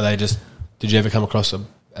are they just, did you ever come across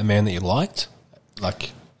a man that you liked,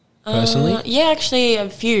 like, personally? Actually a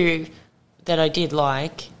few that I did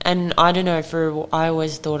like, and I don't know, I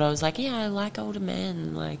always thought I was like, I like older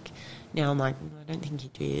men. Like, now I'm like, I don't think you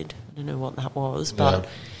did. I don't know what that was, but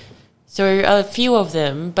so a few of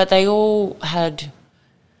them, but they all had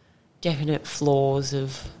definite flaws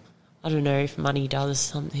of, I don't know if money does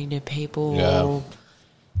something to people. Yeah. Or,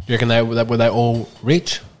 you reckon were they all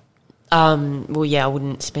rich? Well, I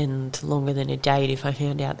wouldn't spend longer than a date if I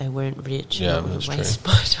found out they weren't rich. Yeah, I would that's waste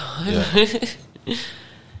my time. Yeah.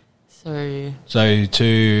 So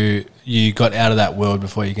you got out of that world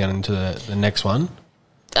before you got into the next one?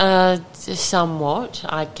 Somewhat.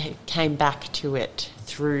 I came back to it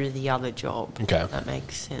through the other job. Okay. If that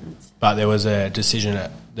makes sense. But there was a decision,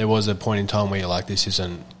 there was a point in time where you're like, this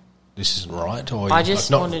isn't right? Or I just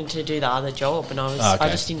wanted to do the other job, and I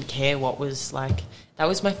just didn't care what was like. That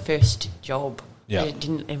was my first job. Yeah. I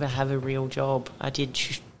didn't ever have a real job. I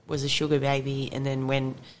was a sugar baby, and then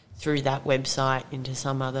went through that website into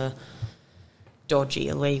some other dodgy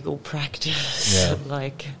illegal practice,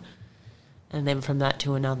 and then from that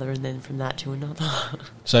to another, and then from that to another.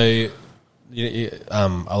 So,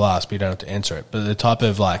 I'll ask, but you don't have to answer it. But the type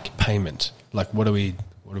of like payment, like what are we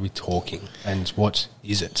talking, and what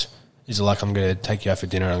is it? Is it like I'm going to take you out for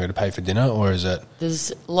dinner, I'm going to pay for dinner, or is it?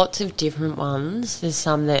 There's lots of different ones. There's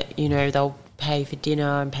some that they'll pay for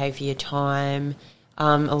dinner and pay for your time.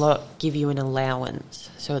 A lot give you an allowance.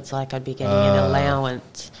 So it's like I'd be getting an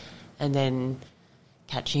allowance and then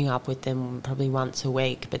catching up with them probably once a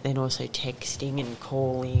week, but then also texting and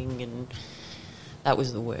calling, and that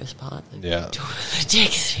was the worst part. The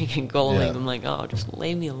texting and calling. Yeah. I'm like, just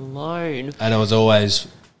leave me alone. And it was always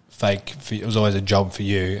fake. It was always a job for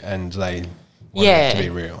you, and they wanted it to be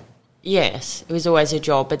real. Yes, it was always a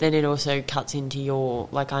job, but then it also cuts into your,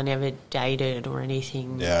 like, I never dated or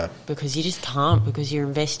anything. Yeah. Because you just can't, because you're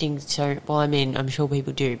investing I'm sure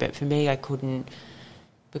people do, but for me I couldn't,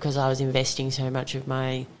 because I was investing so much of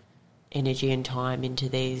my energy and time into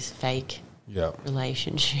these fake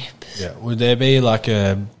relationships. Yeah. Would there be like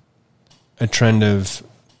a trend of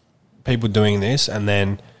people doing this, and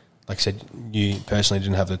then, like I said, you personally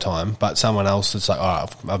didn't have the time, but someone else that's like,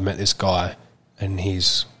 I've met this guy and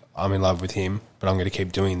I'm in love with him, but I'm going to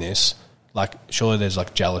keep doing this. like, surely there's,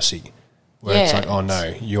 like, jealousy where it's like, oh,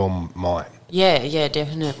 no, you're mine. Yeah,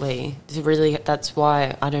 definitely. That's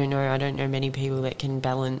why I don't know many people that can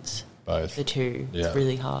balance Both. the two. Yeah. It's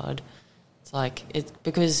really hard. It's like, it's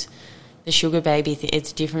because the sugar baby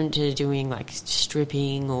it's different to doing like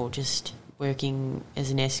stripping or just working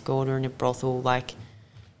as an escort or in a brothel. Like,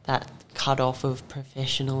 that cut off of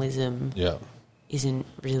professionalism isn't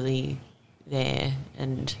really there,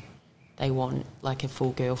 and they want like a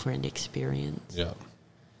full girlfriend experience. Yeah.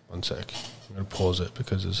 One sec. I'm going to pause it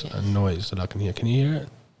because there's a noise that I can hear. Can you hear it?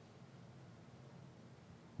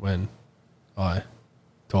 When I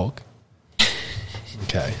talk?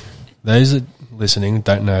 Okay. Those that listening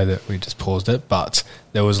don't know that we just paused it, but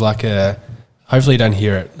there was like hopefully you don't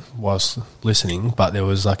hear it whilst listening, but there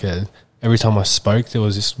was like every time I spoke, there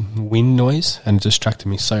was this wind noise and it distracted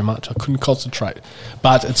me so much I couldn't concentrate.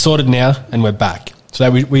 But it's sorted now and we're back.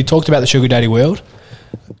 So we talked about the sugar daddy world.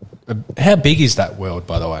 How big is that world,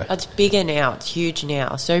 by the way? It's bigger now. It's huge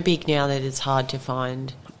now. So big now that it's hard to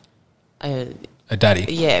find A daddy?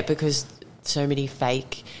 Yeah, because so many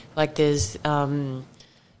fake. Like, there's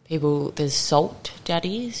there's salt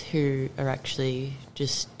daddies who are actually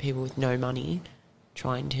just people with no money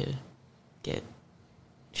trying to get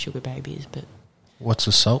sugar babies. But What's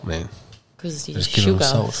the salt mean? because Just give them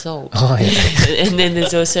sugar, salt. Oh, yeah. and then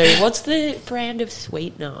there's also, what's the brand of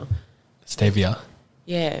sweetener? Stevia.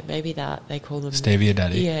 Yeah, maybe that. They call them... Stevia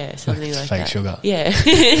daddy. Yeah, something like fake that. sugar. Yeah.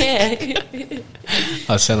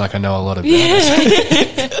 I sound like I know a lot about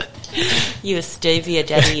it. You a stevia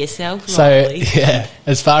daddy yourself, So, Riley. yeah,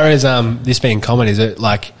 as far as this being common, is it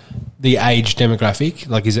like the age demographic?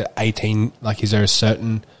 Like, is it 18? Like, is there a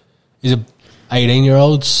certain... Is it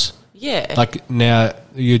 18-year-olds? Yeah. Like, now,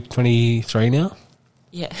 you're 23 now?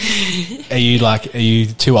 Yeah. Are you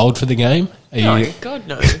too old for the game? No, God,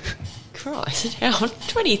 no. Christ, how?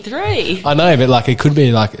 23. I know, but like it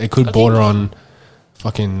could border on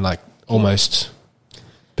fucking like almost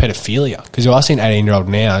pedophilia. Because if I see an 18-year-old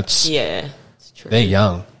now, it's true. they're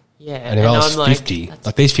young. Yeah, and if I was I'm 50,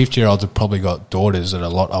 like these 50-year-olds have probably got daughters that are a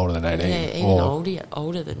lot older than 18. Yeah, even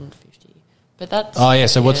older than 50. But that's... Oh, yeah,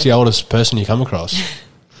 so what's the oldest person you come across?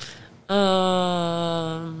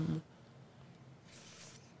 I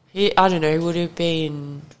don't know, would have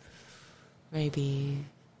been maybe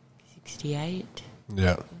 68.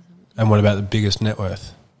 Yeah. And what about the biggest net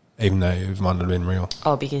worth? Even though it might not have been real.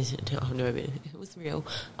 Oh, because... Oh, no, it was real.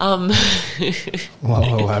 Well,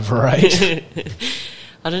 elaborate.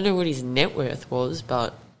 I don't know what his net worth was,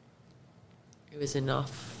 but it was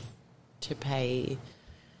enough to pay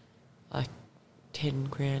like 10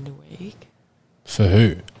 grand a week. For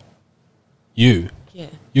who? You? Yeah.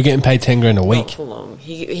 You're getting paid 10 grand a week? Not for long.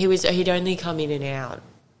 He'd only come in and out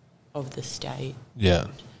of the state. Yeah.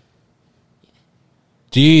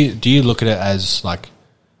 Do you look at it as like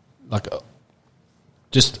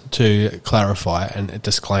just to clarify and a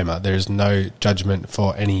disclaimer, there is no judgment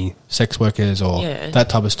for any sex workers or that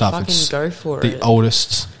type of stuff. Fucking go for the it.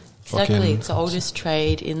 oldest. Exactly, it's the oldest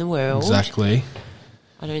trade in the world. Exactly.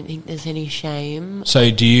 I don't think there's any shame.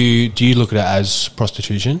 So do you look at it as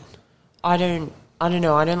prostitution? I don't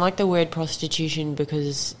know. I don't like the word prostitution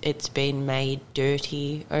because it's been made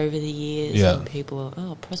dirty over the years. Yeah. And people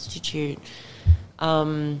are, prostitute.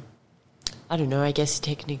 I don't know. I guess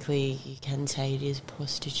technically you can say it is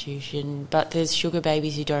prostitution, but there's sugar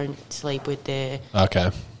babies who don't sleep with their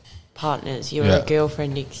partners. You're a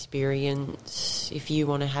girlfriend experience. If you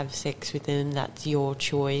want to have sex with them, that's your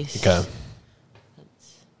choice. Okay.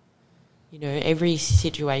 Every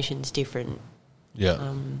situation's different.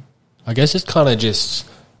 Yeah. I guess it's kind of just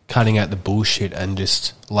cutting out the bullshit and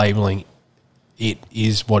just labelling it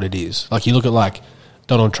is what it is. Like you look at like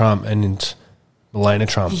Donald Trump and Melania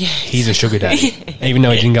Trump. Yes. He's a sugar daddy. Even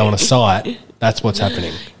though he didn't go on a site, that's what's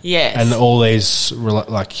happening. Yes. And all these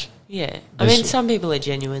like... Yeah. I mean, some people are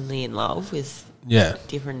genuinely in love with...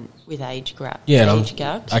 with age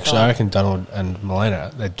gaps. Actually, I reckon Donald and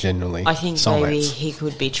Melania, they're genuinely I think soulmates. Maybe he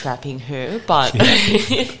could be trapping her, but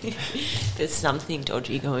there's something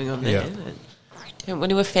dodgy going on there. Yeah. Don't want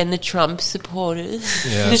to offend the Trump supporters.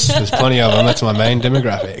 Yes, there's plenty of them. That's my main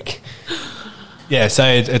demographic. Yeah, so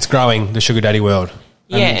it's growing, the sugar daddy world.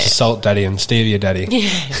 And it's salt daddy and stevia daddy.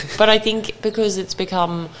 Yeah, but I think because it's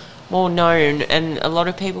become more known and a lot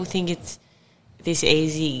of people think it's this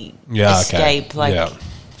easy escape,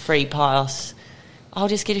 free pass. I'll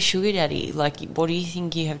just get a sugar daddy. Like, what do you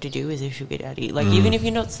think you have to do as a sugar daddy? Like, even if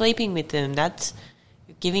you're not sleeping with them,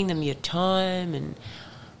 you're giving them your time. And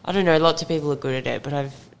I don't know, lots of people are good at it, but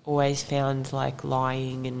I've always found, like,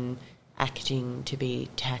 lying and acting to be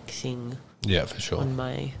taxing. Yeah, for sure. On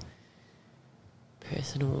my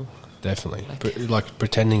personal definitely. Like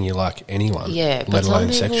pretending you like anyone. Yeah, let but some alone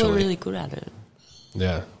people sexually. are really good at it.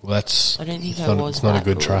 Yeah, well, that's. I don't think it's I not, was. It's not a that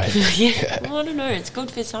good trade. yeah. Well, I don't know. It's good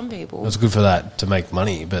for some people. It's good for that to make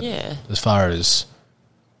money, but Yeah. as far as,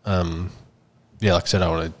 like I said, I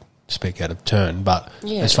don't want to speak out of turn, but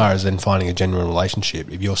Yeah. as far as then finding a genuine relationship,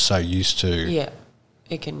 if you're so used to Yeah,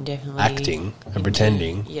 it can definitely acting and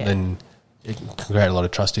pretending, Yeah. then it can create a lot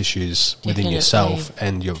of trust issues within Definitely. yourself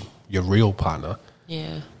and your real partner.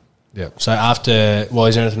 Yeah. Yeah. So after,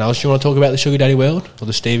 is there anything else you want to talk about the sugar daddy world or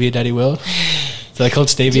the stevia daddy world? So they called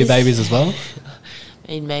stevia Just- babies as well.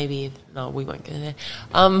 I mean, maybe no, we won't go there.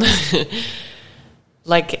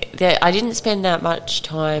 I didn't spend that much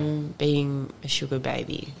time being a sugar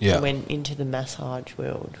baby. Yeah. I went into the massage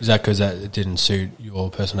world. Is that because that didn't suit your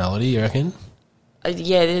personality? You reckon?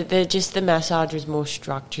 Yeah, just the massage was more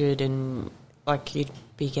structured, and like you'd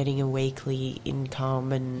be getting a weekly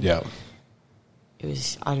income, and Yeah. it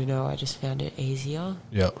was, I don't know, I just found it easier.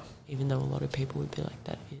 Yeah. Even though a lot of people would be like,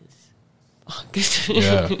 that is fuck.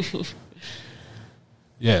 Yeah.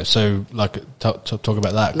 Yeah. So, like, talk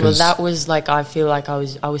about that. Well, that was like, I feel like I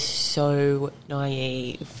was so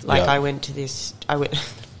naive. Like, Yeah. I went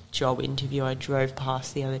job interview. I drove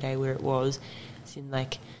past the other day where it was. It's in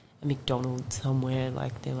like a McDonald's somewhere.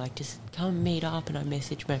 Like, they're like, just come meet up. And I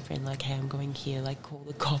messaged my friend like, hey, I'm going here. Like, call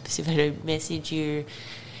the cops if I don't message you.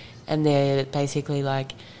 And they're basically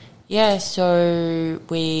like, yeah, so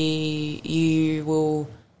you will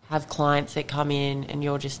have clients that come in and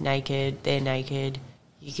you're just naked, they're naked,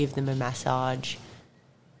 you give them a massage,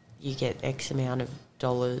 you get X amount of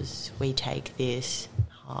dollars, we take this,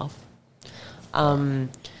 half. And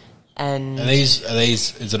Are these,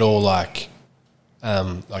 is it all like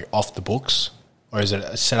off the books, or is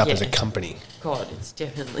it set up as a Yeah. company? God, it's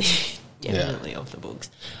definitely off the books.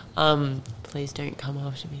 Please don't come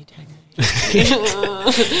after me, tag me.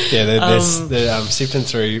 Yeah, they're sifting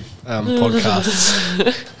through podcasts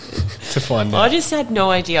to find I out. just had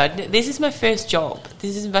no idea. This is my first job.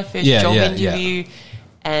 This is my first Yeah, job yeah, interview.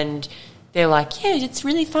 And they're like, yeah, it's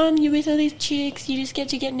really fun. You're with all these chicks. You just get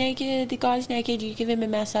to get naked. The guy's naked. You give him a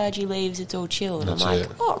massage. He leaves. It's all chill. And That's I'm like,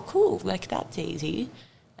 it. oh, cool. Like, that's easy.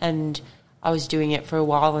 And I was doing it for a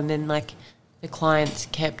while. And then, like, the clients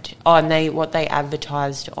kept... Oh, and what they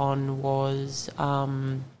advertised on was...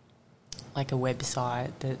 like a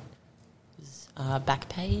website that was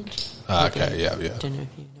Backpage. Okay, yeah. I don't know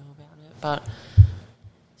if you know about it, but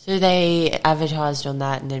so they advertised on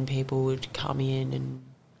that, and then people would come in and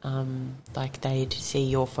like they'd see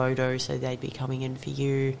your photo, so they'd be coming in for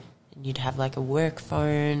you, and you'd have like a work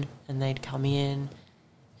phone, and they'd come in,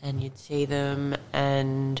 and you'd see them,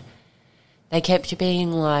 and they kept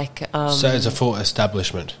being like. So it's a full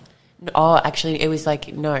establishment. Oh, actually, it was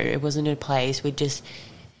like no, it wasn't a place. We just.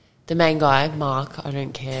 The main guy, Mark, I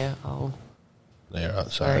don't care. Oh, Yeah, right,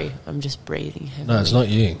 sorry. I'm just breathing heavily. No, it's not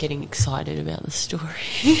you. Getting excited about the story.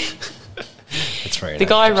 It's very The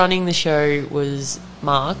guy running the show was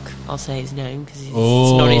Mark. I'll say his name because it's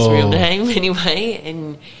not his real name anyway.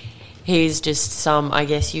 And he's just some, I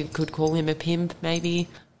guess you could call him a pimp maybe.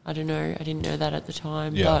 I don't know. I didn't know that at the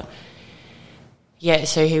time. Yeah. But yeah,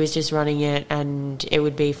 so he was just running it, and it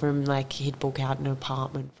would be from like he'd book out an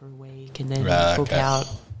apartment for a week and then he'd book out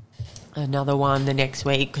another one the next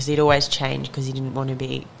week because he'd always change because he didn't want to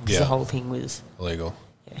be because the whole thing was illegal.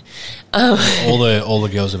 Yeah. All the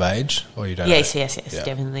girls of age, or you don't? Yes, know? yes,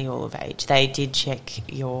 definitely all of age. They did check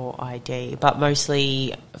your ID, but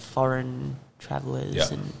mostly foreign travellers, Yeah.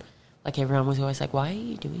 and like everyone was always like, "Why are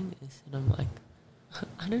you doing this?" And I'm like,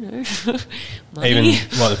 "I don't know." Money. Even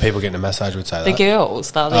the people getting a massage would say the that.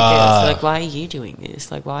 girls, the other girls, like, "Why are you doing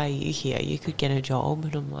this? Like, why are you here? You could get a job."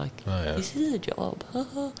 And I'm like, "This is a job."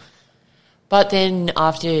 But then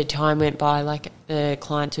after time went by, like the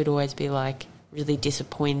clients would always be like really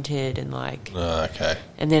disappointed and like, Okay.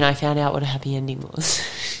 and then I found out what a happy ending was.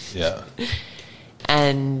 Yeah.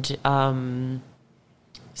 And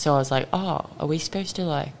so I was like, oh, are we supposed to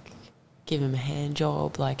like give him a hand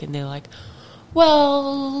job? Like, and they're like,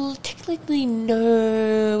 well, technically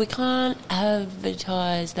no, we can't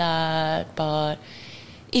advertise that, but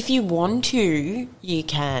if you want to, you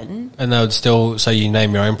can. And they would still, so you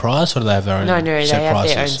name your own price, or do they have their own No, they set have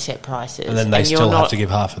prices? their own set prices. And then they still have to give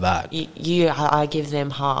half of that. I give them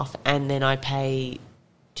half, and then I pay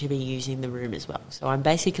to be using the room as well. So I'm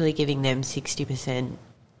basically giving them 60%,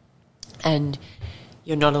 and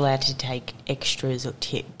you're not allowed to take extras or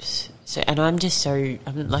tips. So, and I'm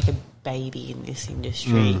like a baby in this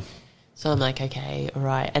industry. So I'm like, okay, all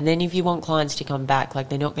right. And then if you want clients to come back, like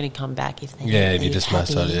they're not going to come back if they if you just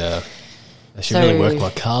happy. massage, I should really work my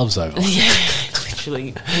calves over. Yeah,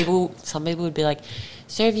 literally. Some people would be like,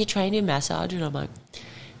 so have you trained in massage? And I'm like,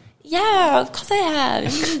 yeah, of course I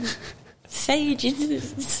have. Sage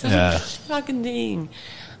is such a fucking thing.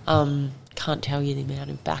 Can't tell you the amount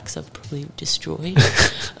of backs I've probably destroyed.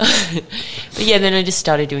 But yeah, then I just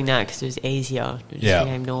started doing that because it was easier. It just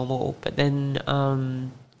became normal. But then,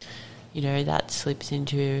 that slips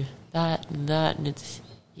into that, and it's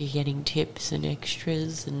you're getting tips and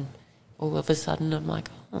extras, and all of a sudden I'm like,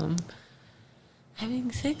 I'm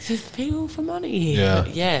having sex with people for money.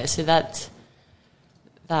 Yeah. So that's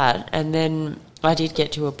that. And then I did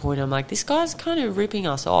get to a point I'm like, this guy's kind of ripping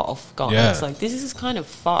us off, guys. Yeah. Like, this is kind of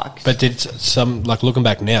fucked. But did some, like, looking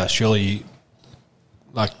back now, surely,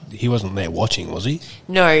 like, he wasn't there watching, was he?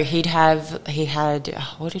 No, he had,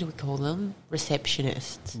 what did we call them?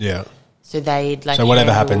 Receptionists. Yeah. So they'd, like... So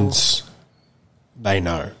whatever happens, they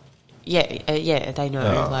know. Yeah, they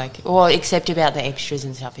know, except about the extras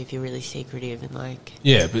and stuff if you're really secretive and, like...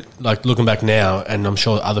 Yeah, but, like, looking back now, and I'm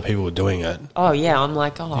sure other people were doing it. Oh, yeah, I'm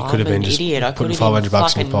like, I'm an idiot. I could have been $500 in your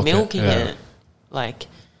fucking pocket. milking it. Like,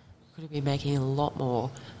 could have been making a lot more.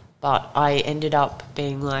 But I ended up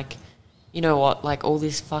being like, you know what, like, all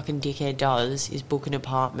this fucking dickhead does is book an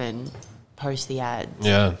apartment, post the ads.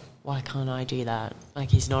 Yeah. Why can't I do that? Like,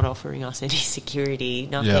 he's not offering us any security,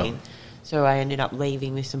 nothing. Yeah. So I ended up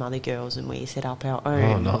leaving with some other girls and we set up our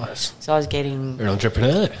own. Oh, nice. So I was getting... You're an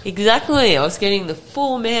entrepreneur. Exactly. I was getting the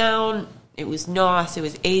full amount. It was nice. It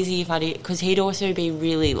was easy if I did... Because he'd also be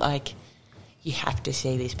really like, you have to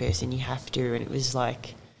see this person, you have to. And it was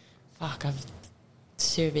like, fuck, I've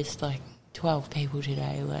serviced like 12 people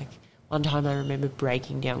today. Like, one time I remember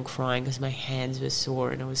breaking down crying because my hands were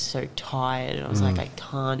sore and I was so tired. And I was like, I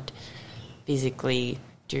can't physically...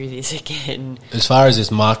 do this again. As far as this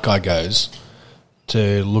Mark guy goes,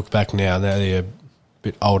 to look back now that you're a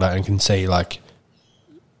bit older and can see, like,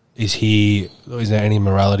 is there any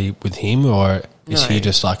morality with him, or is he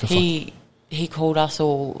just like a... He called us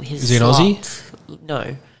all his... Is he an sluts.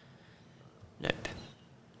 No. Nope.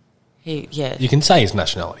 You can say his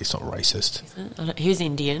nationality, it's not racist. He was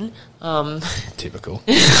Indian. Typical.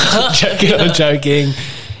 I'm joking.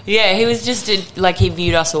 Yeah, he was just, he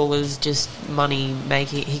viewed us all as just money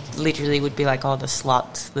making. He literally would be like, the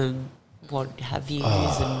sluts, the what have yous,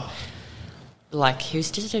 and, like, he was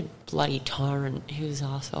just a bloody tyrant. He was an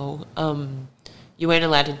arsehole. You weren't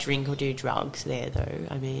allowed to drink or do drugs there, though.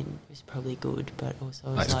 I mean, it was probably good, but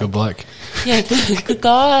also... He's a good bloke. Yeah, good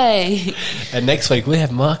guy. And next week we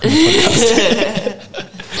have Mark on the podcast.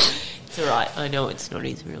 It's all right. I know it's not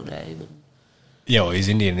his real name. Yeah, well, he's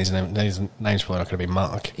Indian. His name's probably not going to be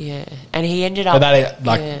Mark. Yeah, and he ended up...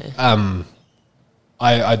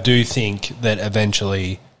 I do think that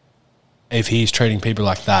eventually, if he's treating people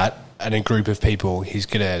like that, and a group of people, it's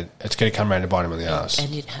gonna come around to bite him on the ass.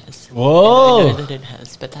 And it has. Whoa! And I know that it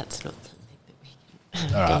has, but that's not something that we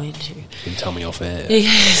can go into. You can tell me off air.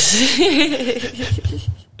 Yes.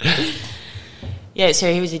 Yeah,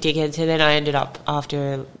 so he was a dickhead. So then I ended up,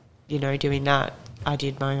 after, doing that, I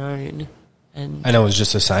did my own. And it was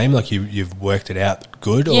just the same? Like, you've worked it out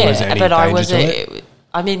good? Or was there any danger to it?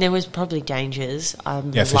 I mean, there was probably dangers.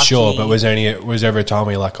 Yeah, for sure. But was there ever a time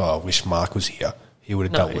where you're like, I wish Mark was here? He would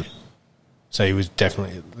have dealt with it. So he was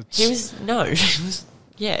definitely...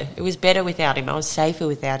 it was better without him. I was safer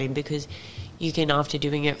without him because you can, after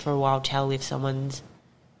doing it for a while, tell if someone's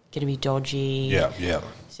going to be dodgy. Yeah.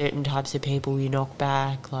 Certain types of people you knock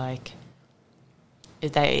back, like...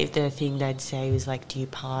 If the thing they'd say was like, do you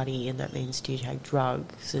party? And that means, do you take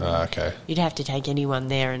drugs? And okay. You'd have to take anyone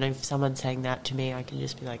there. And if someone's saying that to me, I can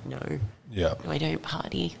just be like, no. Yeah. No, I don't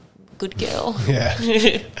party. Good girl. Yeah.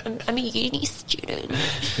 I'm a uni student.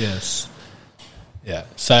 Yes. Yeah.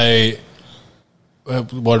 So,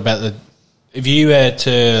 what about if you were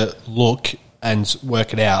to look and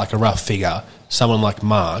work it out, like a rough figure, someone like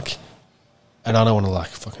Mark, and I don't want to like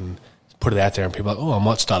fucking put it out there and people are like, I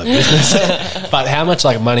might start a business. But how much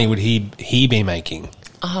like money would he be making?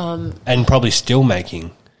 And probably still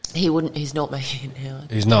making. He wouldn't. He's not making it now.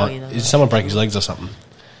 He's not. Did someone break his legs or something?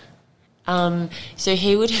 So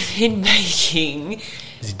he would have been making...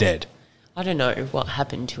 Is he dead? I don't know what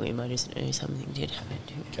happened to him. I just know something did happen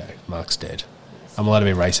to him. Okay, Mark's dead. I'm allowed to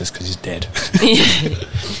be racist because he's dead.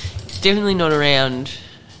 He's definitely not around.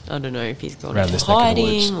 I don't know if he's gone around into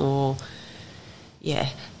hiding or... Yeah.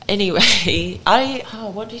 Anyway,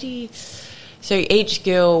 what did he... So each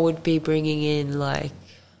girl would be bringing in, like...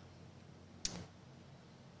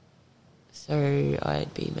 So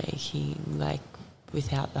I'd be making, like,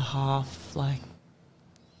 without the half, like,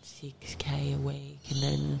 6K a week. And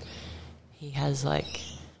then he has, like,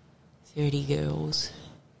 30 girls.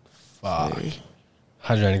 Fuck. So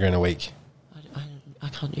 180 grand a week. I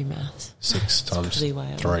can't do maths. 6 times pretty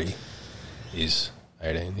way 3 is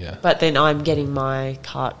 18, yeah. But then I'm getting my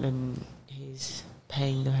cut and he's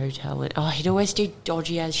paying the hotel. And, he'd always do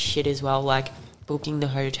dodgy as shit as well, like booking the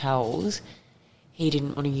hotels. He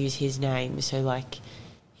didn't want to use his name, so like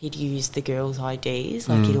he'd use the girls' IDs.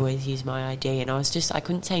 Like he'd always use my ID, and I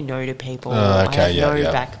couldn't say no to people. I had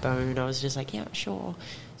no backbone. I was just like, yeah, sure.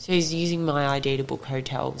 So he's using my ID to book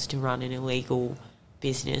hotels to run an illegal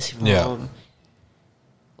business from,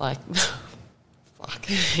 like, fuck.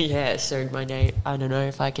 Yeah, so my name, I don't know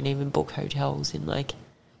if I can even book hotels in, like,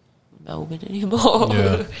 Melbourne anymore.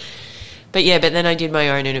 Yeah. But then I did my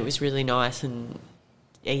own, and it was really nice and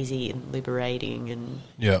easy and liberating and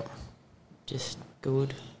just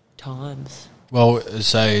good times. Well,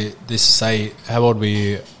 say how old were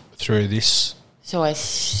you through this? So I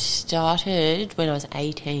started when I was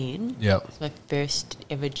 18. Yeah. It was my first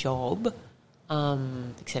ever job,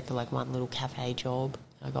 except for like one little cafe job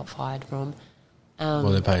I got fired from.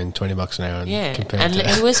 Well, they're paying $20 an hour. And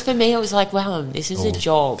it was, for me, it was like, wow, this is a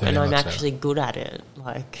job and I'm actually good at it.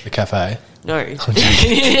 Like the cafe? No.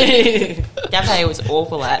 Cafe was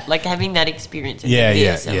awful at. Like having that experience and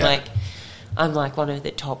this. And I'm like one of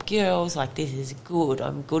the top girls. Like, this is good.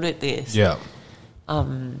 I'm good at this. Yeah.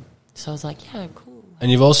 So I was like, yeah, cool. And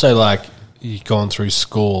you've also, like, you've gone through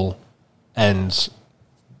school and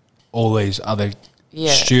all these other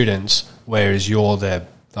students, whereas you're the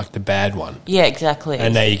bad one. Yeah, exactly.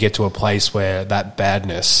 And now you get to a place where that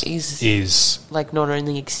badness is like not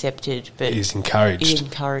only accepted, but is encouraged.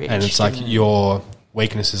 And it's like your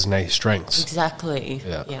weaknesses and your strengths. Exactly.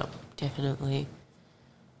 Yeah, definitely.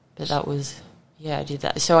 But that was, I did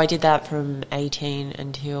that. So I did that from 18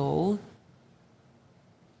 until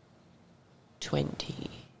 20.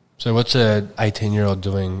 So what's a 18-year-old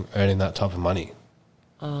doing earning that type of money?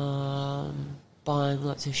 Buying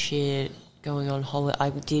lots of shit, going on holiday. I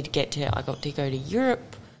got to go to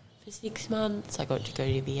Europe for 6 months. I got to go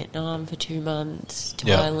to Vietnam for 2 months,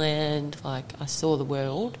 Thailand. Like, I saw the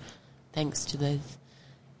world thanks to those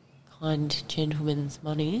kind gentlemen's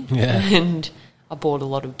money. Yeah. And I bought a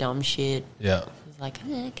lot of dumb shit. Yeah. I was like,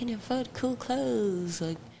 I can afford cool clothes.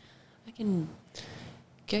 Like, I can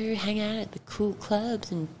go hang out at the cool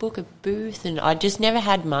clubs and book a booth. And I just never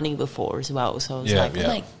had money before as well. So I was oh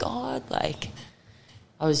my God, like,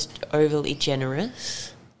 I was overly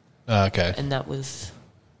generous. Okay. And that was,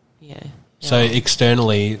 So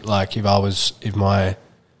externally, like if my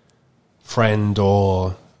friend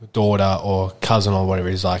or daughter or cousin or whatever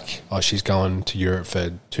is like, she's going to Europe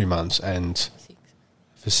for 2 months and...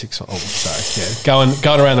 For 6, going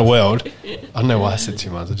around the world. I don't know why I said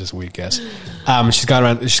 2 months. It's just a weird guess. She's going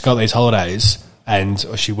around. She's got these holidays, and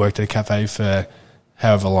she worked at a cafe for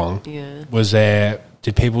however long. Yeah.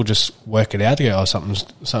 Did people just work it out to go,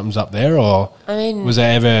 something's up there, or I mean, was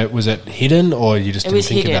it hidden, or you just didn't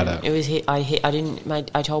think about it? It was hidden.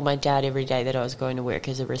 I told my dad every day that I was going to work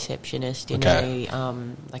as a receptionist in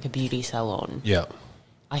a beauty salon. Yeah.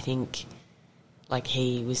 I think, like,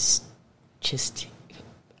 he was just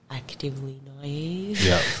actively naive.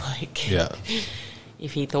 Yeah.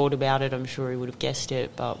 If he thought about it, I'm sure he would have guessed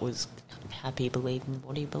it, but was happy believing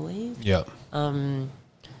what he believed. Yeah. And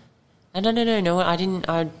I don't know. I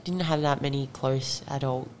didn't have that many close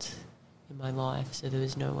adults in my life, so there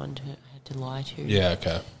was no one I had to lie to. Yeah.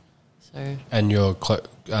 Okay. So. And your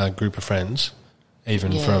group of friends,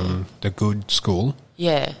 even from the good school.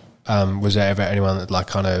 Yeah. Was there ever anyone that like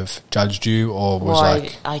kind of judged you, or was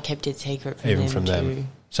I kept it secret from even them from them? too.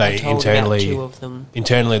 So I told internally, about 2 of them.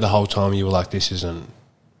 Internally, the whole time you were like, "This isn't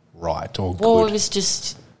right or good." Well, it was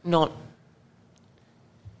just not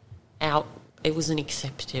out. It wasn't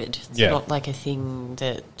accepted. It's not like a thing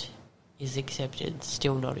that is accepted. It's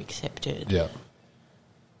still not accepted. Yeah.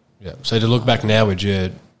 Yeah. So to look back now, if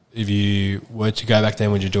you were to go back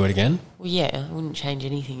then, would you do it again? Well, yeah, I wouldn't change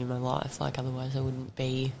anything in my life. Like, otherwise I wouldn't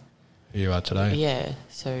be who you are today. Yeah.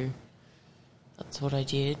 So that's what I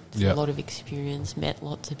did. A lot of experience, met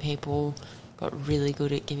lots of people, got really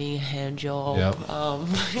good at giving a hand job. Yep. All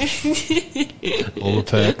the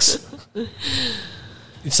perks.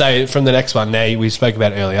 So from the next one, now we spoke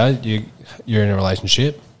about earlier, you're in a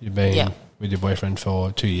relationship. You've been with your boyfriend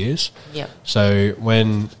for 2 years. Yeah. So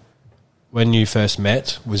when you first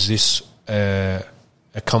met, was this a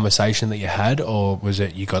conversation that you had, or was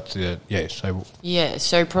it you got to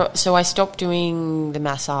So I stopped doing the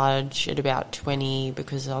massage at about 20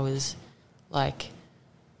 because I was like,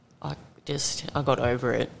 I got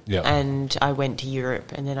over it. Yeah. And I went to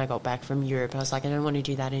Europe, and then I got back from Europe. I was like, I don't want to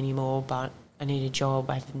do that anymore, but I need a job.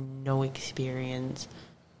 I have no experience.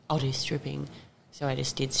 I'll do stripping. So I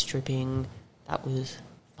just did stripping. That was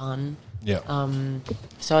fun. Yeah.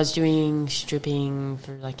 So I was doing stripping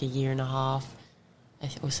for like a year and a half,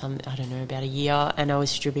 or I don't know, about a year, and I was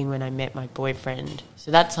stripping when I met my boyfriend.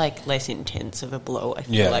 So that's like less intense of a blow, I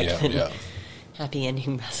feel than happy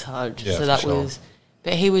ending massage. Yeah, so that sure. was,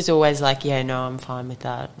 but he was always like, yeah, no, I'm fine with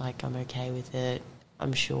that. Like, I'm okay with it.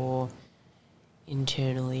 I'm sure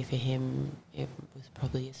internally for him it was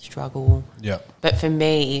probably a struggle. Yeah. But for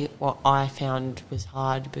me, what I found was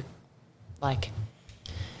hard, like,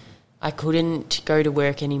 I couldn't go to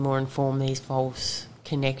work anymore and form these false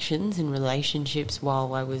connections and relationships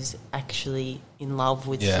while I was actually in love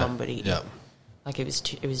with somebody. Yeah. Like, it was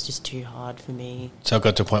just too hard for me. So it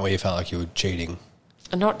got to a point where you felt like you were cheating.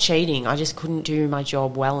 Not cheating. I just couldn't do my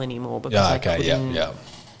job well anymore because I couldn't.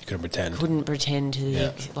 You couldn't pretend. Couldn't pretend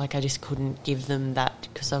to like, I just couldn't give them that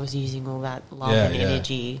because I was using all that love and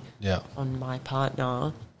energy on my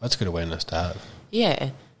partner. That's good awareness to have. Yeah.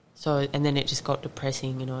 So, and then it just got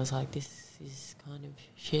depressing, and I was like, this is kind of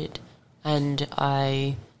shit. And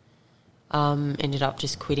I ended up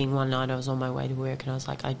just quitting one night. I was on my way to work, and I was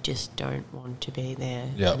like, I just don't want to be there.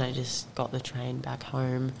 Yeah. And I just got the train back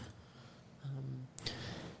home.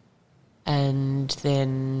 And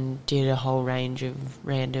then did a whole range of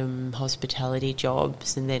random hospitality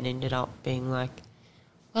jobs, and then ended up being like,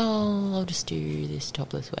 well, I'll just do this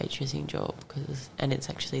topless waitressing job, and it's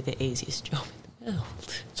actually the easiest job in the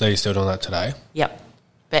world. So you're still doing that today? Yep.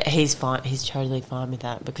 But he's fine. He's totally fine with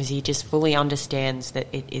that because he just fully understands that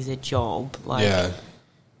it is a job. Like,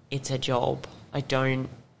 it's a job. I don't,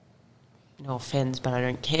 no offense, but I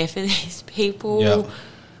don't care for these people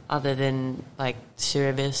other than, like,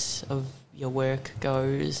 service of your work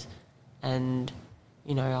goes, and,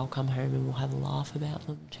 you know, I'll come home and we'll have a laugh about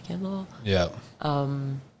them together. Yeah.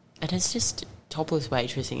 And it's just topless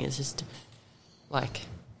waitressing. It's just, like,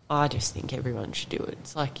 I just think everyone should do it.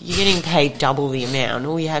 It's like you're getting paid double the amount.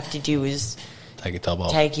 All you have to do is take your top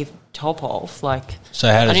off. Take your top off. Like,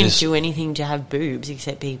 so how does I didn't do anything to have boobs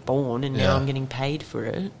except be born, and now I'm getting paid for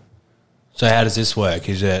it. So how does this work?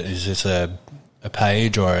 Is this a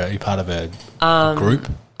page, or are you part of a group?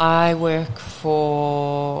 I work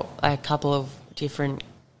for a couple of different,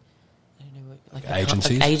 I don't know, like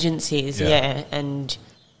agencies, and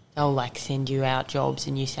they'll, like, send you out jobs,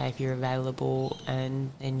 and you say if you're available,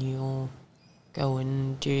 and then you'll go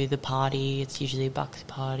and do the party. It's usually a bucks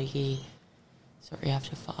party. Sorry, I have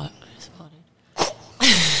to fart. I just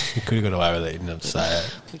farted. You could have got away with it. You didn't have to say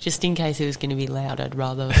it. Just in case it was going to be loud, I'd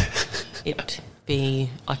rather it be...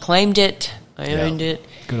 I claimed it. I owned it.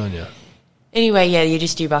 Good on you. Anyway, you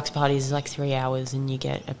just do bucks parties. It's like 3 hours, and you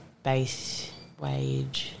get a base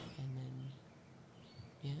wage.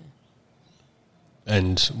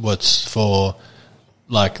 And what's for,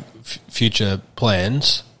 like, future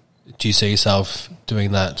plans? Do you see yourself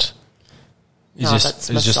doing that? That's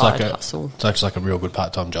my just side like hustle. It's actually like a real good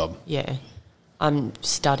part-time job. Yeah. I'm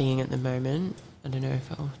studying at the moment. I don't know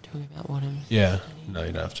if I'll talk about what I'm studying. No,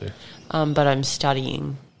 you don't have to. But I'm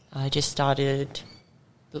studying. I just started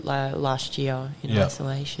last year in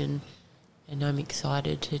isolation, and I'm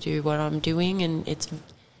excited to do what I'm doing, and it's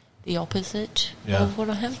the opposite of what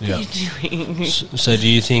I have been doing. So do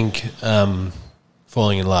you think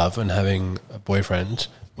falling in love and having a boyfriend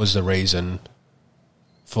was the reason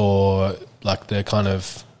for, like, the kind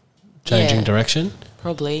of changing direction?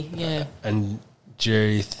 Probably, yeah. And do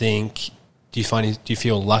you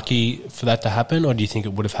feel lucky for that to happen, or do you think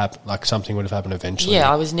it would have happened, like something would have happened eventually?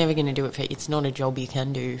 Yeah, I was never going to do it it's not a job you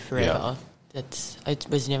can do forever. It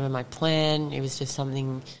was never my plan. It was just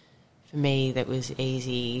something for me that was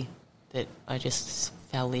easy that I just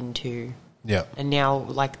fell into. Yeah. And now,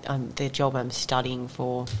 like, the job I'm studying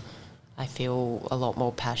for, I feel a lot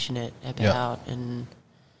more passionate about, and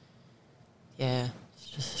it's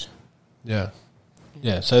just... Yeah,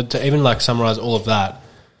 so to even, like, summarise all of that,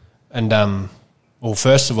 and, well,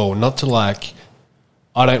 first of all, not to, like...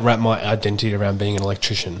 I don't wrap my identity around being an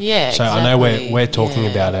electrician. Yeah, so exactly. I know we're talking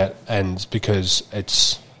about it, and because it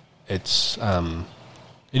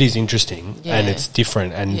is interesting and it's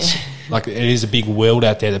different, and like, it is a big world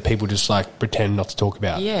out there that people just, like, pretend not to talk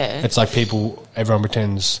about. Yeah. It's like everyone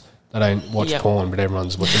pretends they don't watch porn, but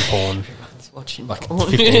everyone's watching porn. Everyone's watching like porn.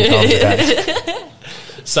 15 times a day.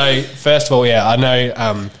 So, first of all, I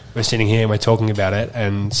know we're sitting here and we're talking about it,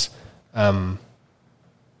 and I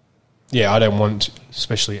don't want,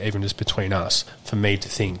 especially even just between us, for me to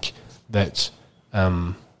think that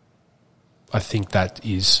I think that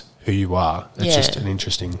is who you are. It's just an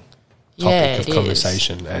interesting topic of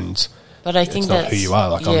conversation, but I think that's not who you are.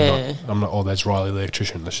 Like, I'm not. Oh, that's Riley the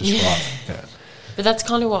electrician. That's just right. Yeah. But that's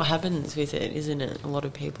kind of what happens with it, isn't it? A lot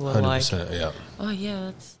of people are like, yeah. "Oh yeah,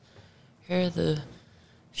 that's her, the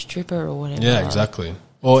stripper or whatever. Yeah, exactly.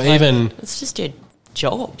 Or Like, even it's just a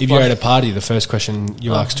job. if you're at a party, the first question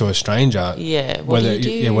you ask to a stranger, Yeah, what do you do?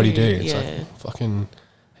 Yeah, what do you do? It's Yeah. like fucking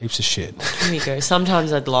heaps of shit. Here we go.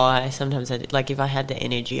 Sometimes I'd lie. Sometimes I'd, like, if I had the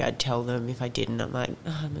energy, I'd tell them. If I didn't, I'm like,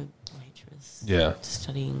 oh, I'm a waitress. Yeah.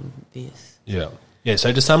 Studying this. Yeah. Yeah,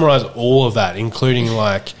 so to summarise all of that, including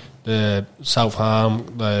like the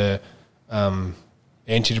self-harm, the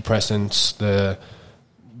antidepressants, the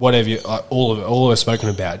whatever, all of it spoken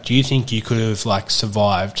about, do you think you could have like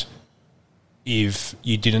survived if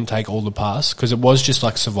you didn't take all the paths? Because it was just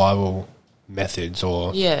like survival methods,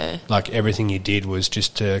 or Yeah. like everything you did was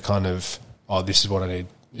just to kind of, oh, this is what I need.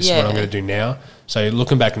 This is what Yeah. I'm going to do now. So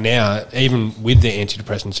looking back now, even with the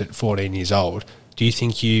antidepressants at 14 years old, do you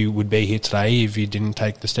think you would be here today if you didn't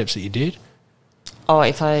take the steps that you did? Oh,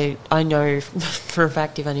 if I know for a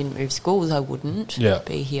fact if I didn't move schools, I wouldn't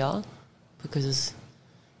be here because,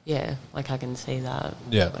 yeah, like I can see that.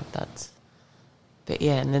 Yeah. Like that's, but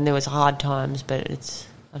yeah, and then there was hard times, but it's,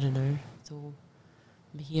 I don't know, it's all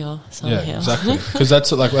I'm here somehow. Yeah, exactly. Because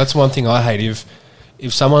that's one thing I hate.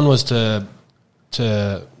 If someone was to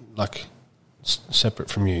like separate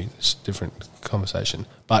from you, it's a different conversation.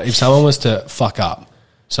 But if someone was to fuck up,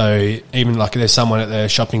 so even like there's someone at the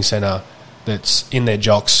shopping centre that's in their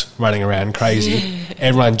jocks running around crazy,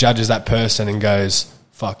 everyone judges that person and goes,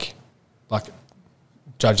 fuck, like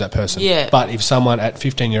judge that person. Yeah. But if someone at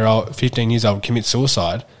 15 years old commits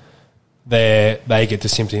suicide, they get the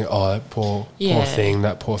sympathy, oh, that poor thing,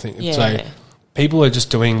 that poor thing. Yeah. So people are just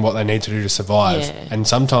doing what they need to do to survive. Yeah. And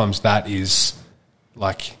sometimes that is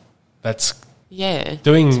like, that's Yeah.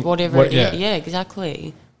 doing It's whatever. what- yeah. Yeah,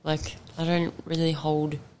 exactly. Like, I don't really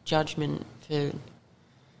hold judgment for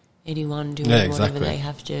anyone doing exactly. whatever they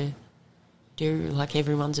have to do. Like,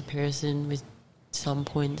 everyone's a person with some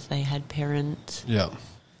points they had parents. Yeah.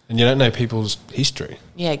 And you don't know people's history.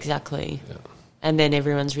 Yeah, exactly. Yeah. And then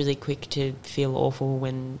everyone's really quick to feel awful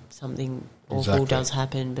when something awful Exactly. does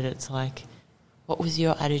happen, but it's like, what was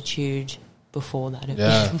your attitude before that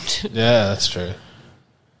Yeah. event? Yeah, that's true.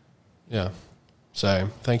 Yeah. So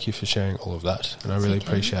thank you for sharing all of that, and I really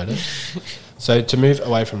appreciate it. So to move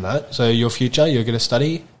away from that, so your future, you're going to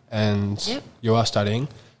study, and Yep. you are studying,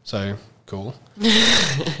 so cool.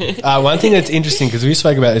 One thing that's interesting, because we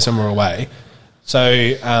spoke about this when we were away, so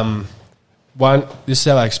this is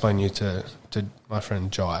how I explain you to my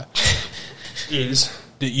friend Jai, is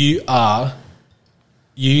that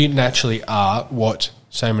you naturally are what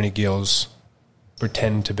so many girls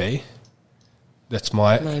pretend to be. That's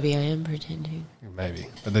my Maybe I am pretending. maybe,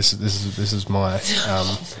 but this is my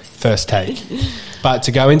first take. But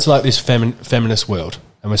to go into like this feminist world,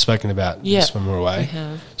 and we've spoken about this when we were We away.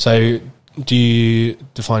 have. So, do you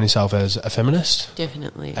define yourself as a feminist?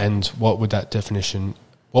 Definitely. And what would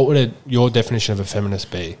your definition of a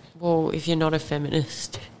feminist be? Well, if you're not a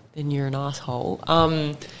feminist, then you're an asshole.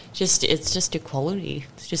 It's just equality.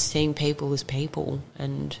 It's just seeing people as people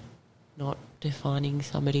and not defining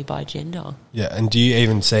somebody by gender. Yeah, and do you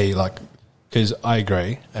even see, like, because I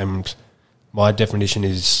agree, and my definition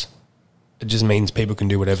is, it just means people can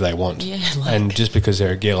do whatever they want. Yeah, like, and just because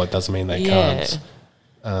they're a girl, it doesn't mean they can't.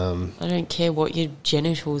 I don't care what your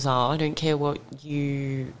genitals are. I don't care what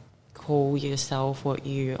you call yourself, what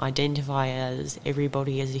you identify as.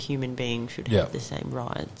 Everybody as a human being should have the same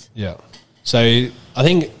rights. Yeah. So I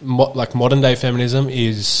think like modern day feminism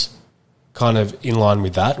is kind of in line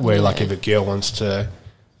with that, where like if a girl wants to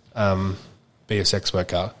be a sex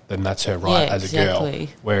worker, then that's her right as a girl.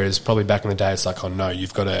 Whereas probably back in the day, it's like, oh no,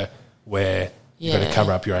 you've got to you've got to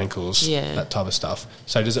cover up your ankles, that type of stuff.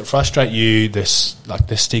 So does it frustrate you, this like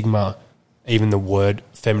the stigma, even the word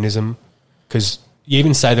feminism? Because you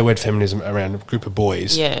even say the word feminism around a group of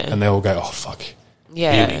boys, and they all go, oh fuck.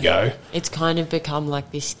 Yeah. Here we go. It's kind of become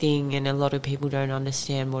like this thing, and a lot of people don't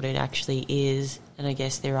understand what it actually is. And I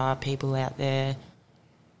guess there are people out there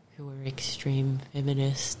who are extreme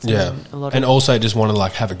feminists. Yeah. And also just want to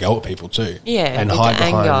like have a go at people too. Yeah. And with hide the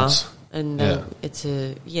anger. behind. And it's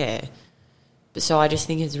But so I just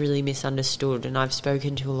think it's really misunderstood. And I've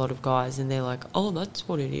spoken to a lot of guys, and they're like, oh, that's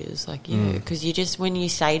what it is. Like, because you just, when you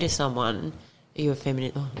say to someone, are you a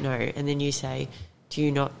feminist? Oh, no. And then you say, do you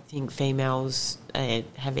not think females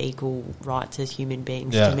have equal rights as human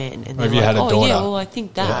beings to men? And or if they're you like, had a daughter. yeah, well, I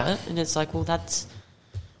think that. Yeah. And it's like, well, that's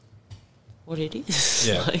what it is.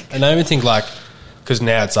 Yeah. Like, and I even think like, because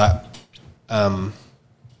now it's like,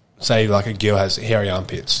 say like a girl has hairy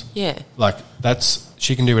armpits. Yeah. Like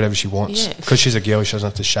she can do whatever she wants. Because she's a girl, she doesn't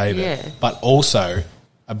have to shave it. But also,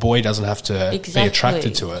 a boy doesn't have to be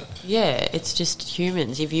attracted to it. Yeah, it's just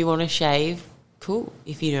humans. If you want to shave, cool.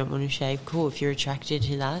 If you don't want to shave, cool. If you're attracted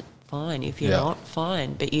to that, fine. If you're not,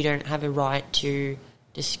 fine. But you don't have a right to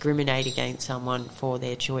discriminate against someone for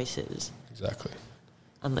their choices. Exactly.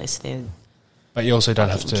 Unless they're... But you also don't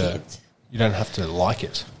have to... kids. You don't have to like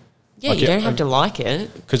it. Yeah, you don't have to like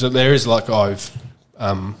it. Because there is like, you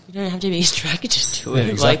don't have to be attracted to it.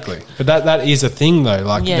 Yeah, exactly. But that is a thing though.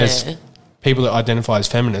 Like there's people that identify as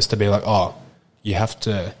feminists to be like, oh, you have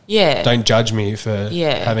to... Yeah. Don't judge me for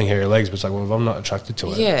having hairy legs. But it's like, well, if I'm not attracted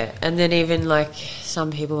to it... Yeah, and then even like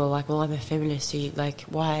some people are like, well, I'm a feminist. So you, like,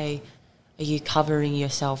 why are you covering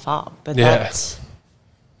yourself up? But that's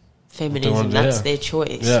feminism. That's their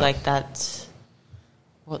choice. Yeah. Like that's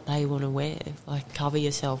what they want to wear. Like cover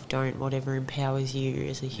yourself. Don't. Whatever empowers you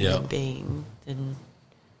as a human being, then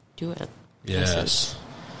do it. Yes.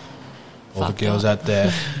 All the girls out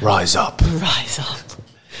there, rise up. Rise up.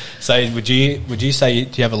 So would you say,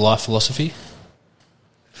 do you have a life philosophy?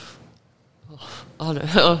 I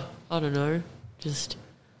don't know. Just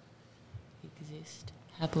exist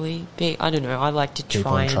happily. I don't know. I like to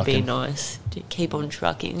try and be nice. To keep on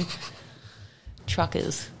trucking.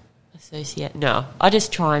 Truckers associate. No, I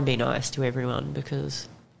just try and be nice to everyone because,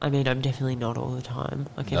 I mean, I'm definitely not all the time.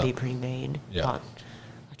 I can be pretty mean, but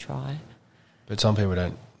I try. But some people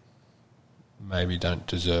don't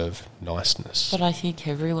deserve niceness. But I think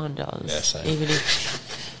everyone does. Yeah, same. Even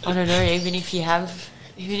if, I don't know, even if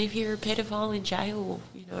you're a pedophile in jail,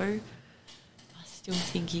 you know, I still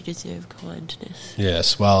think you deserve kindness.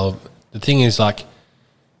 Yes, well, the thing is, like,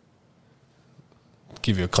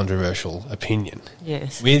 give you a controversial opinion.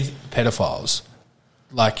 Yes. With pedophiles,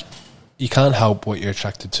 like, you can't help what you're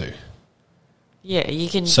attracted to. Yeah, you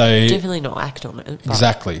can definitely not act on it.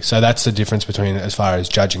 Exactly. So that's the difference between as far as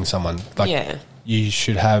judging someone. Like, you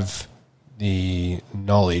should have the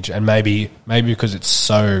knowledge, and maybe because it's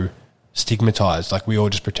so stigmatized, like we all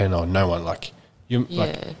just pretend, oh, no one, like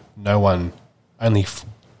no one, only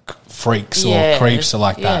freaks or creeps are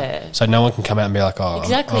like that. So no one can come out and be like, oh,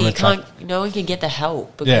 exactly. No one can get the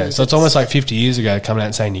help. So it's almost like 50 years ago coming out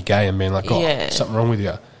and saying you're gay and being like, oh, something wrong with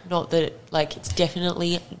you. Not that, like, it's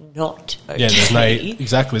definitely not okay. Yeah,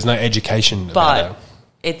 there's no education about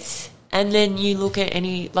it. And then you look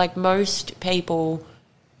at most people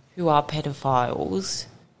who are pedophiles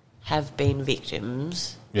have been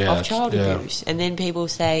victims of child abuse. And then people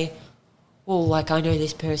say, well, like, I know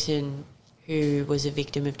this person who was a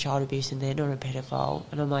victim of child abuse and they're not a pedophile.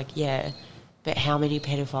 And I'm like, yeah, but how many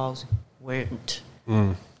pedophiles weren't?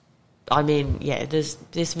 I mean, there's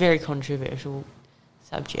this very controversial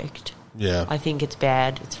subject. Yeah. I think it's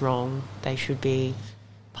bad, it's wrong, they should be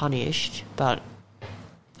punished, but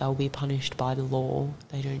they'll be punished by the law.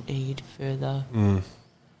 They don't need further...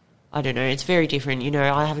 I don't know, it's very different. You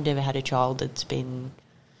know, I haven't ever had a child that's been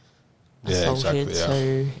assaulted,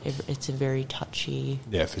 so it's a very touchy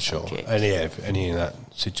for sure. subject. And if any in that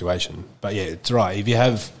situation. But yeah, it's right. If you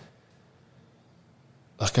have...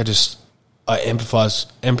 Like, I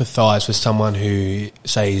empathise with someone who,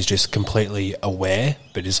 say, is just completely aware,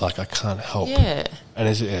 but is like, I can't help. Yeah. And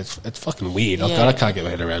it's fucking weird. I can't get my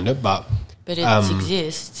head around it, but it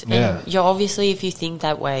exists. And you're obviously, if you think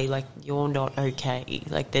that way, like, you're not okay.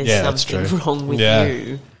 Like, there's something wrong with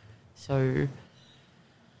you. So...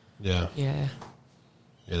 Yeah. Yeah.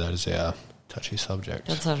 Yeah, that is our touchy subject.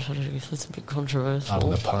 That's a bit controversial. Pardon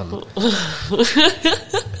the pun.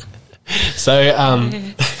 So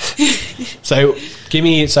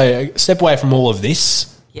step away from all of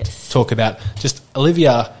this. Yes. Talk about just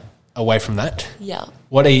Olivia away from that. Yeah.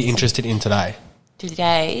 What are you interested in today?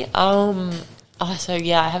 Today, I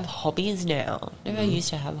have hobbies now. Never used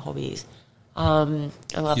to have hobbies. I love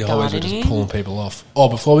gardening. Your hobbies are just pulling people off. Oh,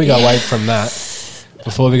 before we go away from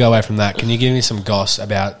that, can you give me some goss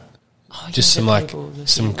about just some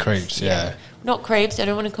creeps? Yeah. Not creeps. I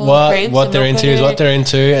don't want to call them creeps. What they're into is what they're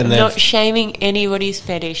into, and I'm not shaming anybody's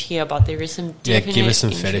fetish here, but there is some definite give us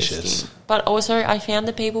some fetishes. But also, I found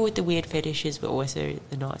the people with the weird fetishes were also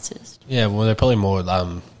the nicest. Yeah, well, they're probably more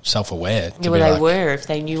self-aware. Yeah, well, they were. If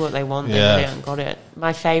they knew what they want, they went out and got it.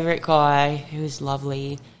 My favourite guy, who was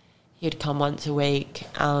lovely, he'd come once a week.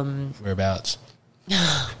 Whereabouts?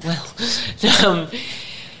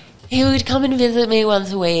 He would come and visit me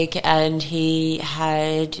once a week, and he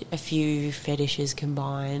had a few fetishes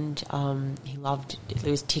combined. It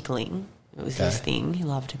was tickling. It was his thing. He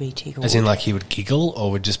loved to be tickled. As in, like, he would giggle,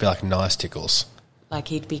 or would just be like nice tickles? Like,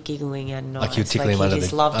 he'd be giggling and nice. Like, you would tickle him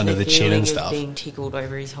under the chin and stuff. Being tickled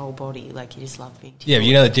over his whole body. Like, he just loved being tickled. Yeah, but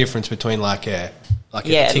you know the difference between like a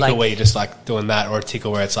tickle where you're just like doing that, or a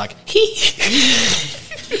tickle where it's like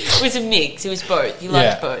It was a mix. It was both. He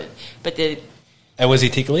liked both. But and was he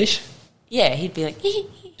ticklish? Yeah, he'd be like, Do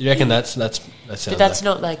you reckon that sounds but that's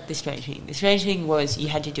not like the strange thing. The strange thing was you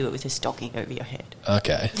had to do it with a stocking over your head.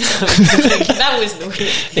 Okay. That was the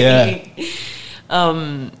weird thing. Yeah.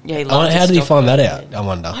 He loved How a did he find that stocking out? I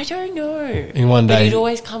wonder. I don't know. In one But day- he'd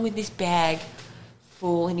always come with this bag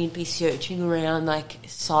full and he'd be searching around, like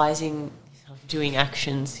sizing, doing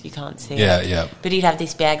actions you can't see. Yeah, yeah. But he'd have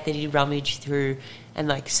this bag that he'd rummage through and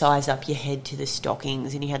like size up your head to the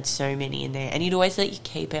stockings, and he had so many in there. And he'd always let you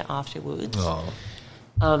keep it afterwards. Oh.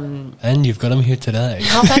 And you've got them here today.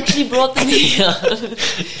 I've actually brought them here.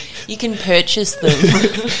 You can purchase them.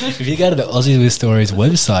 If you go to the Aussies with Stories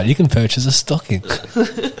website, you can purchase a stocking.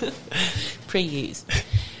 Pre-used.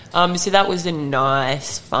 So that was a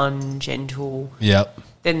nice, fun, gentle. Yep.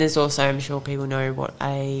 Then there's also, I'm sure people know what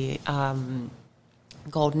a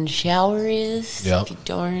golden shower is. Yep. If you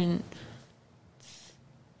don't,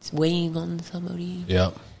 it's weeing on somebody.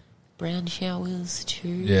 Yep. Brown showers too.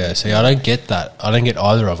 Yeah, see, I don't get that. I don't get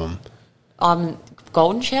either of them.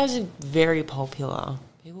 Golden showers are very popular.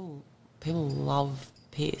 People love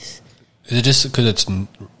piss. Is it just because it's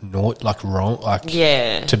not like wrong, like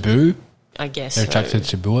Yeah, taboo? I guess They're so. attracted to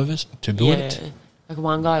taboo of it. Taboo Yeah, it. like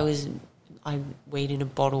one guy I weed in a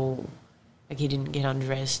bottle. Like he didn't get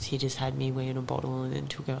undressed. He just had me wee in a bottle and then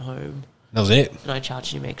took it home. That was it. And I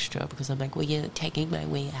charged him extra because I'm like, well, you're taking my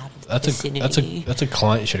wee out of the That's vicinity. a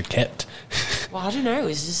client you should have kept. Well, I don't know. It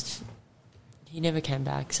was just he never came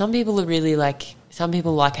back. Some people are really like. Some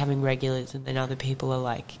people like having regulars, and then other people are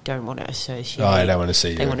like, don't want to associate. Oh, I don't want to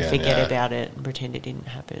see you They want to again, forget yeah. about it and pretend it didn't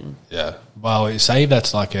happen. Yeah. Well, say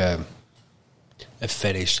that's like a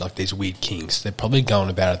fetish, like these weird kinks. They're probably going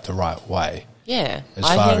about it the right way. Yeah, As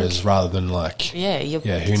far as rather than like, who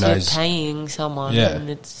who knows? paying someone Yeah. and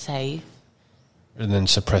it's safe. and then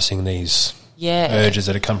suppressing these Yeah, urges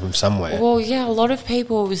that have come from somewhere. Well, yeah, a lot of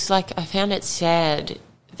people was like, I found it sad.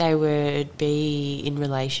 They would be in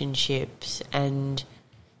relationships and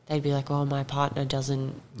they'd be like, oh, my partner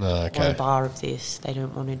doesn't Oh, want okay. a bar of this. They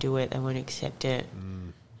don't want to do it. They won't accept it.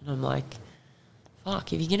 And I'm like,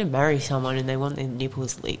 fuck, if you're going to marry someone and they want their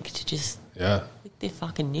nipples licked, just Yeah. lick their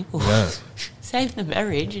fucking nipples. Yeah. Save the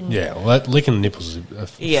marriage. And Yeah, well, licking nipples is a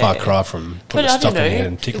Yeah. far cry from But putting I stuff don't in your head know.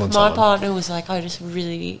 and tickling If my someone. partner was like, I just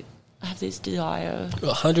really have this desire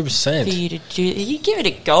 100%. for you to do, you give it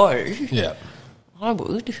a go. Yeah, I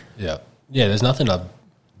would. yeah. Yeah, there's nothing I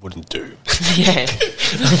wouldn't do. Yeah.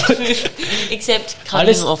 Except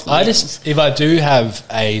cutting off limbs. if I do have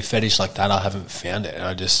a fetish like that, I haven't found it. And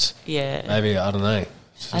I just, Yeah. maybe, I don't know.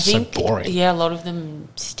 It's I just think, so boring. yeah, a lot of them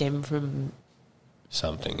stem from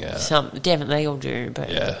Something, yeah. definitely they all do, but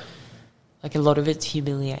Yeah, like a lot of it's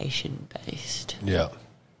humiliation based. yeah.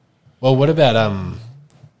 Well, what about,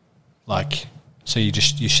 like, so you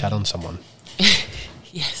shat on someone.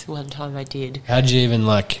 Yes, one time I did. How did you even,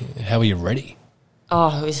 how were you ready?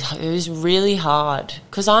 Oh, it was really hard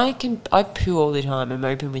because I poo all the time. I'm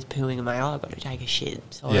open with pooing. I'm like, oh, I've got to take a shit.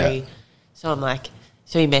 Sorry. Yeah. So I'm like,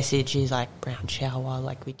 so he messaged, he's like, brown shower,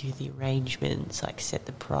 like we do the arrangements, like set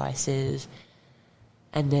the prices.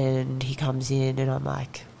 And then he comes in and I'm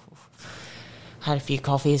like, had a few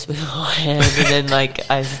coffees beforehand. And then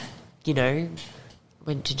I,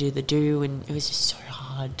 went to do the do and it was just so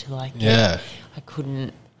hard to Yeah.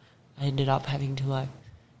 I ended up having to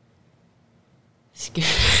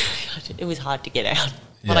it was hard to get out.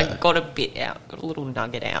 But I Yeah. got a bit out, got a little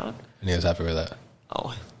nugget out. And he was happy with that.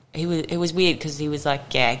 Oh, it was weird because he was like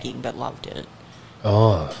gagging but loved it.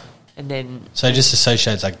 Oh. And then, So he just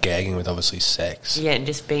associates gagging with obviously sex. yeah, and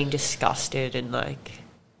just being disgusted and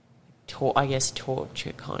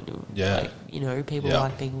torture kind of. Yeah. People Yeah.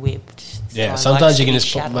 like being whipped. So Yeah, I sometimes like you can being just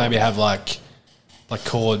shat maybe on. have like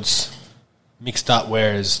chords mixed up,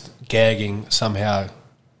 whereas gagging somehow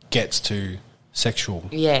gets to sexual.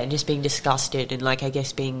 Yeah, and just being disgusted and I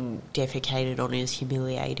guess being defecated on is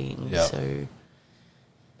humiliating. Yeah. So,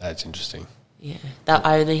 That's interesting. yeah.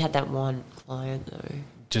 I only had that one client though.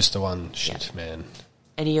 Just the one shit, Yeah. man.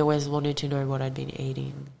 And he always wanted to know what I'd been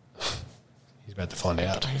eating. He's about to find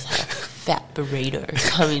out. I just had a fat burrito.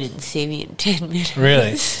 Come in and see me in 10 minutes.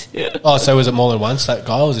 Really? Yeah. Oh, so was it more than once, that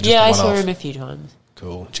guy, or was it just Yeah, I one saw off? him a few times.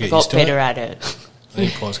 Cool. Did you I get used got to better it? at it. I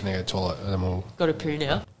think Paul's going to go to the toilet and then we'll... Got a poo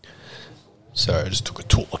now. Sorry, I just took a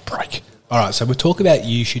toilet break. All right, so we'll talk about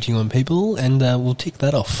you shitting on people and we'll tick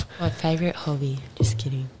that off. My favourite hobby. Just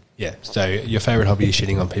kidding. Yeah, so your favourite hobby is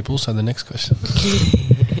shitting on people, so the next question.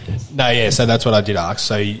 No, yeah, so that's what I did ask.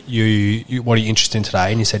 So you what are you interested in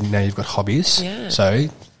today? And you said now you've got hobbies. Yeah. So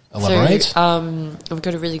elaborate. So, I've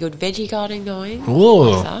got a really good veggie garden going.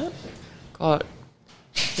 Ooh. Like that. Got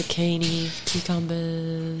zucchini,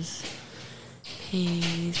 cucumbers,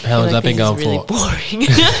 peas. How long's that been going really for? Boring.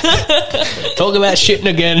 Talk about shitting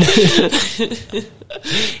again.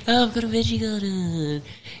 Oh, I've got a veggie garden.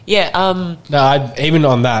 Yeah. No, even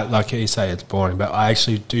on that, like you say, it's boring, but I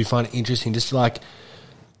actually do find it interesting. Just like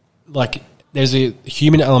there's a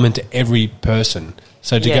human element to every person.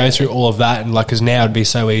 So to go through all of that, and like, because now it'd be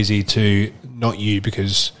so easy to not you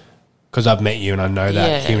because I've met you and I know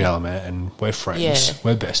that human element, and we're friends,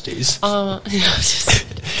 we're besties.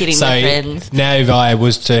 Just getting So my friends. now, if I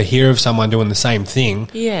was to hear of someone doing the same thing,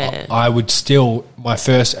 I would still my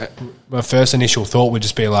first initial thought would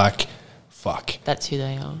just be like, "Fuck." That's who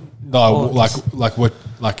they are. No,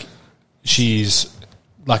 like she's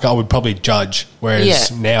like, I would probably judge.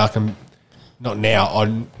 Whereas now I can, not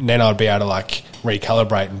now. Then I'd be able to like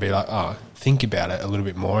recalibrate and be like, oh, think about it a little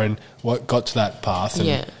bit more and what got to that path.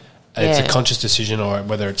 And it's a conscious decision, or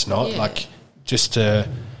whether it's not. Like, just to,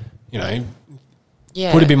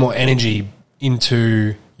 put a bit more energy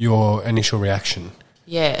into your initial reaction.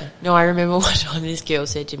 Yeah. No, I remember one time this girl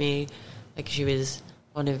said to me, like, she was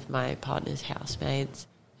one of my partner's housemates,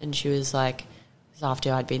 and she was like, it was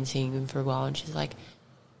after I'd been seeing him for a while, and she's like,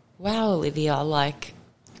 wow, Olivia, like,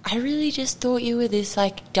 I really just thought you were this,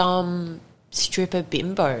 like, dumb stripper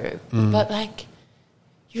bimbo, but, like,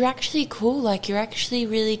 you're actually cool, like, you're actually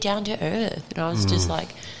really down to earth. And I was just like,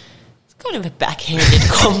 it's kind of a backhanded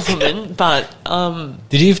compliment, but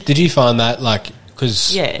Did you find that, like,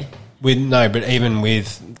 because yeah, but even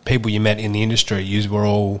with people you met in the industry, you were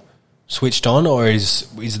all switched on, or is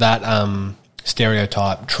that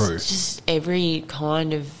stereotype true? it's just every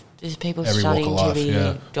kind of, there's people Every walk of studying to life, be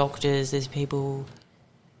yeah. doctors, there's people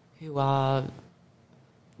who are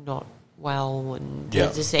not well, and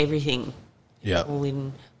there's just everything all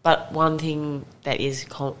in. But one thing that is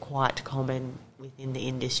quite common within the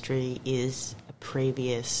industry is a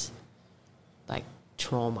previous, like,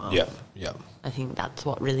 trauma. Yeah. I think that's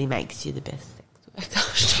what really makes you the best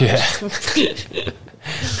sex worker.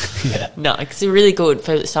 Yeah. No, it's really good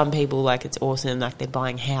for some people. Like, it's awesome. Like, they're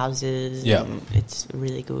buying houses. Yeah. And it's a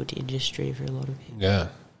really good industry for a lot of people. Yeah.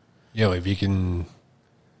 Yeah, if you can,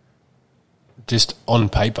 just on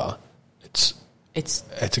paper, it's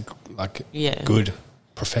a, like, good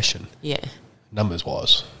profession. Yeah. Numbers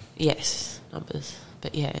wise. Yes, numbers.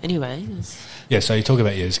 But yeah, anyway. Yeah, so you talk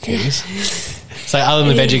about you as kids. So other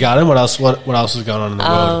than the veggie garden, what else is going on in the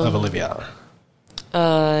world of Olivia?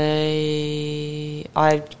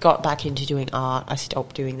 I got back into doing art. I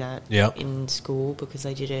stopped doing that in school because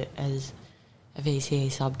I did it as a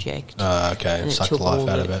VCA subject. Okay, and sucked life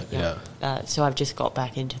out of it. Yeah. So I've just got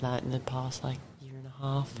back into that in the past, like, year and a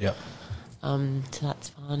half. Yep. So that's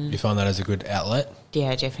fun. You find that as a good outlet?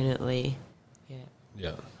 Yeah, definitely. Yeah.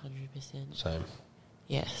 Yeah. 100%. Same.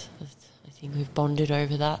 Yes. I think we've bonded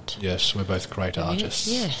over that. Yes, we're both great artists.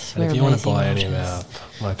 Yes, and we're if you want to buy amazing any artists.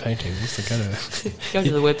 of my paintings, then Go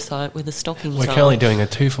to the website where the stockings We're are. currently doing a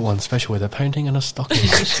 2-for-1 special with a painting and a stocking.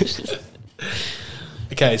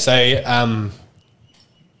 Okay, so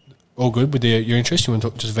all good with your interest? You want to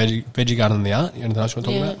talk just veggie garden and the art? Anything else you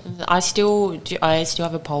want to talk about? I still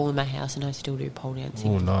have a pole in my house, and I still do pole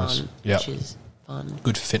dancing. Oh, nice. Fun, Yep. which is fun.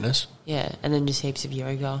 Good for fitness. Yeah, and then just heaps of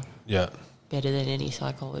yoga. Yeah. Better than any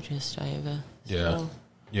psychologist I ever saw.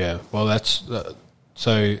 Yeah. Well, that's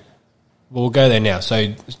so. We'll go there now.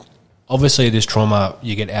 So, obviously, this trauma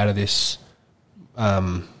you get out of this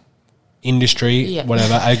industry,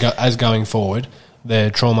 whatever. As going forward,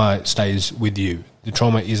 the trauma stays with you. The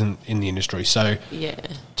trauma isn't in the industry. So,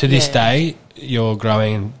 to this day, you're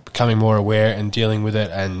growing and becoming more aware and dealing with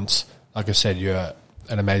it. And like I said, you're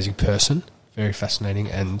an amazing person, very fascinating,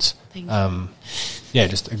 and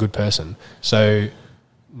just a good person. So,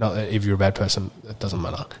 not that if you're a bad person, it doesn't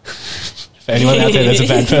matter. For anyone out there that's a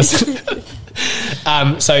bad person.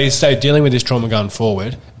 So dealing with this trauma going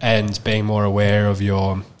forward and being more aware of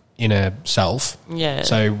your inner self. Yeah.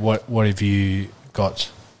 So what have you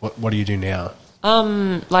got? What do you do now?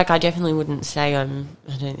 Like, I definitely wouldn't say I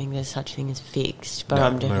don't think there's such a thing as fixed, but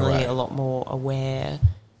I'm definitely a lot more aware,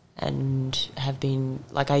 and have been,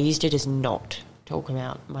 like, I used to just not talk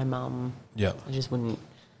about my mum. Yeah. I just wouldn't,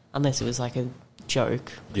 unless it was like a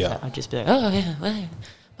joke. Yeah. I'd just be like, oh, yeah, well,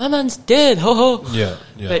 my mum's dead, ho ho. Yeah.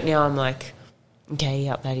 But now I'm like, okay,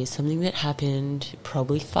 yep, that is something that happened. It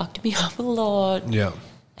probably fucked me up a lot. Yeah.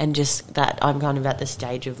 And just that I'm kind of at the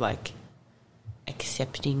stage of, like,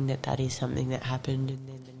 accepting that is something that happened, and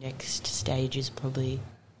then the next stage is probably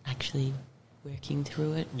actually working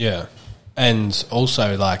through it. Yeah. And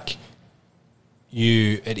also, like,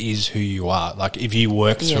 it is who you are. Like, if you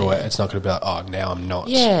work through it, it's not going to be like, oh, now I'm not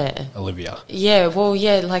Olivia. Yeah, well,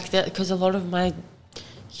 yeah, like that, because a lot of my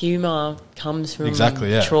humour comes from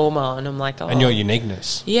Exactly, yeah. trauma, and I'm like, oh. And your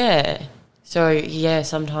uniqueness. Yeah. So, yeah,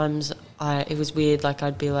 sometimes it was weird. Like,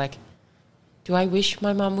 I'd be like, do I wish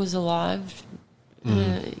my mum was alive?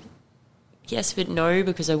 Yes, but no,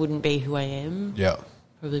 because I wouldn't be who I am. Yeah.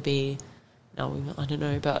 Probably be, no, I don't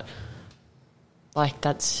know, but, like,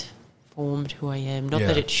 that's formed who I am. Not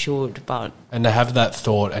that it should, but... And to have that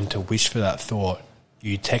thought and to wish for that thought,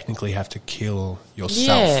 you technically have to kill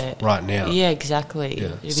yourself right now. Yeah, exactly.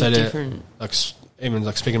 Yeah. It'd be different. Like, even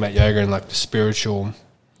like speaking about yoga and like the spiritual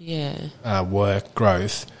work,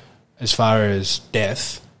 growth, as far as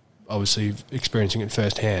death, obviously experiencing it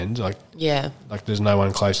firsthand, like there's no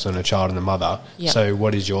one closer than a child and a mother. Yeah. So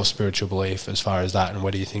what is your spiritual belief as far as that, and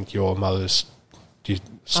where do you think your mother's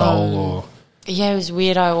soul or... Yeah, it was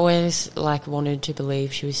weird. I always like wanted to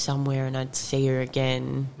believe she was somewhere and I'd see her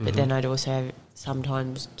again, but then I'd also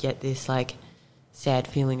sometimes get this like sad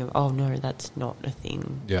feeling of, oh no, that's not a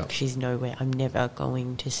thing. Yeah, she's nowhere. I'm never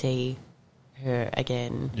going to see her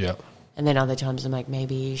again. Yeah, and then other times I'm like,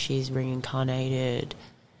 maybe she's reincarnated.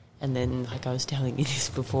 And then, like I was telling you this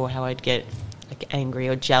before, how I'd get like angry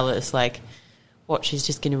or jealous, like, what, she's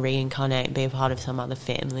just going to reincarnate and be a part of some other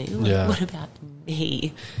family. Like, what about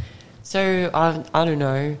me? So I don't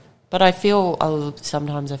know, but I feel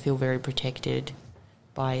sometimes I feel very protected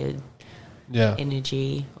by an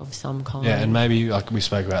energy of some kind. Yeah, and maybe like we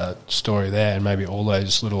spoke about that story there, and maybe all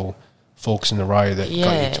those little forks in the road that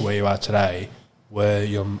got you to where you are today were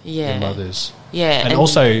your mother's. Yeah, and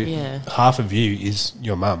also half of you is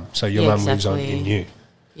your mum, so your mum lives on in you.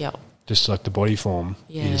 Yeah, just like the body form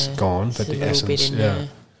is gone, but the essence,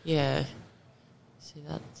 yeah. So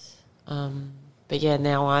that's. But yeah,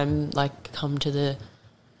 now I'm like come to the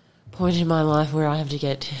point in my life where I have to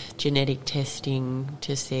get genetic testing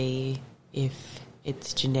to see if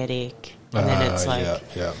it's genetic, and then it's like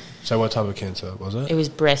So what type of cancer was it? It was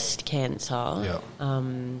breast cancer. Yeah.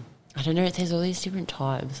 I don't know. There's all these different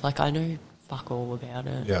types. Like I know fuck all about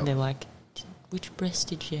it. Yeah. And they're like, which breast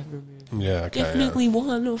did she have removed? Yeah. Okay. Definitely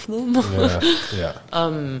one of them.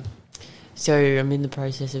 Yeah. So I'm in the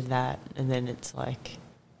process of that, and then it's like,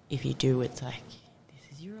 if you do, it's like,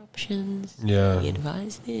 options. Yeah. We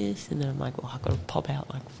advise this, and then I'm like, well, I've got to pop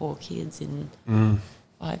out like 4 kids in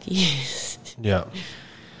 5 years. Yeah.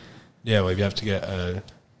 Yeah, well, if you have to get a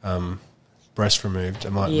breast removed,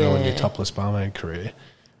 it might ruin your topless barmaid career.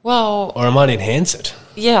 Well... Or it might enhance it.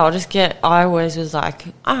 Yeah, I always was like,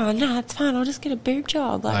 oh, no, it's fine, I'll just get a boob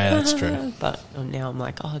job. Like, that's true. But now I'm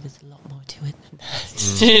like, oh, there's a lot more to it than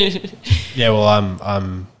that. Yeah, well,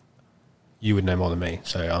 I'm you would know more than me,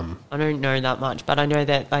 so I don't know that much, but I know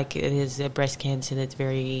that like there's a breast cancer that's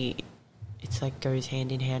it's like goes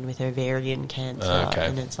hand in hand with ovarian cancer,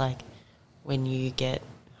 and it's like when you get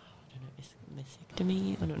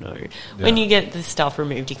mastectomy, I don't know, when you get the stuff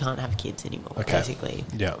removed, you can't have kids anymore, basically.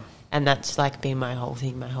 Yeah, and that's like been my whole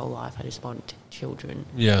thing, my whole life. I just want children.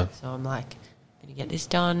 Yeah, so I'm like, I'm gonna get this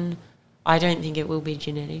done. I don't think it will be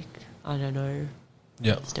genetic. I don't know.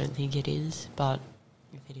 Yeah, I just don't think it is, but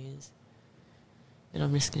if it is, and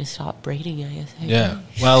I'm just going to start breeding ASAP. Yeah.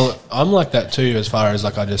 Well, I'm like that too, as far as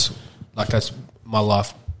like that's my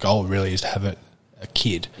life goal really, is to have a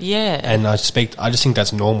kid. Yeah. And I just think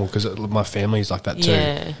that's normal because my family is like that too.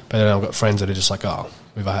 Yeah. But then I've got friends that are just like,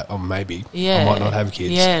 maybe I might not have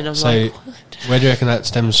kids. Yeah. And I'm like, what? Where do you reckon that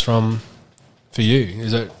stems from for you?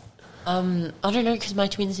 Is it? I don't know, because my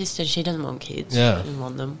twin sister, she doesn't want kids. Yeah. She doesn't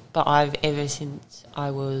want them. But ever since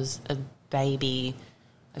I was a baby,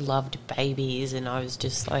 I loved babies, and I was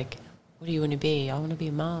just like, what do you want to be? I want to be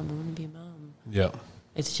a mum. I want to be a mum. Yeah.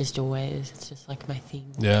 It's just like my thing.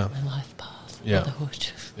 Yeah. My life path. Yeah. Motherhood.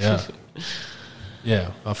 Yeah.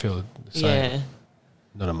 Yeah, I feel the same. Yeah.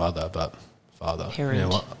 Not a mother, but father. Parent. You know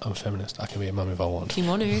what? I'm a feminist. I can be a mum if I want. If you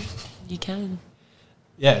want to, you can.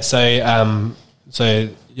 Yeah, so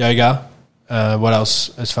yoga. What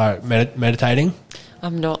else as far as meditating?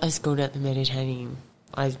 I'm not as good at the meditating.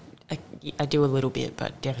 I do a little bit,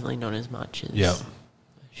 but definitely not as much as I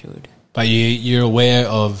should. But you're aware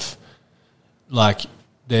of, like,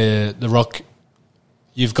 the rock...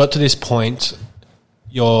 You've got to this point,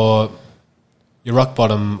 your rock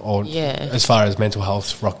bottom, or as far as mental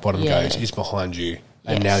health rock bottom goes, is behind you.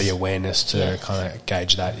 And now the awareness to kind of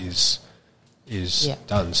gauge that is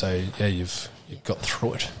done. So, you've got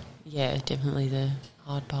through it. Yeah, definitely the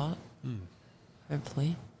hard part,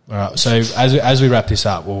 hopefully. All right, so as we wrap this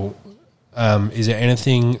up, is there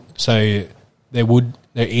anything? So there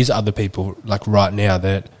is other people like right now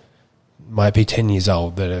that might be 10 years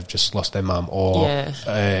old that have just lost their mum, or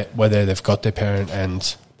whether they've got their parent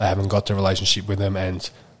and they haven't got the relationship with them, and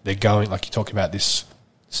they're going, like you're talking about, this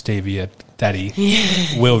stevia daddy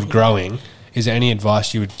world growing, is there any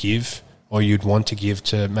advice you would give or you'd want to give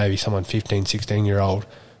to maybe someone 15, 16-year-old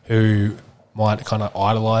who might kind of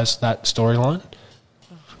idolise that storyline?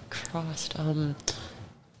 Oh, Christ. I don't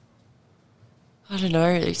know.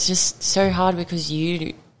 It's just so hard because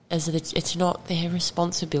it's not their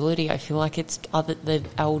responsibility. I feel like it's the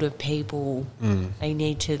elder people. They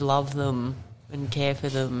need to love them and care for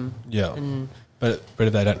them. Yeah. And But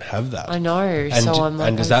if they don't have that. I know. And, so I'm like,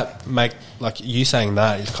 and does that make, like you saying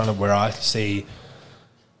that is kind of where I see,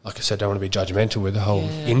 like I said, I don't want to be judgmental with the whole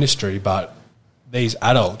industry, but these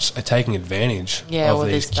adults are taking advantage of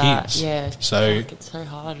these kids. So like it's so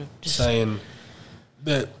hard. Just saying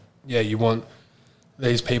that, you want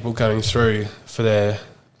these people going through for their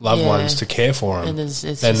loved ones to care for them. And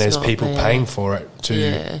then there's people paying for it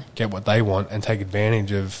to get what they want and take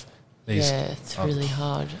advantage of these. Yeah, it's really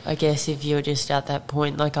hard. I guess if you're just at that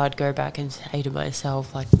point, like I'd go back and say to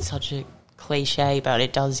myself, like it's such a cliche, but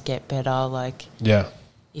it does get better. Like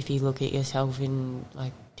if you look at yourself in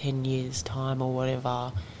like 10 years' time or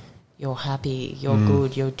whatever, you're happy, you're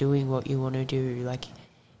good, you're doing what you want to do. Like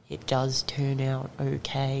it does turn out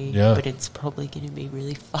okay, but it's probably going to be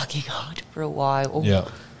really fucking hard for a while. Yeah.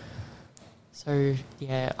 So,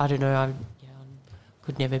 I don't know. I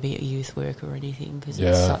could never be a youth worker or anything because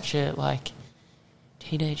it's such a, like,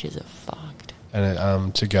 teenagers are fucked.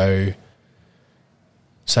 And to go,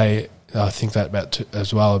 say, I think that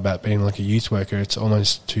as well about being like a youth worker, it's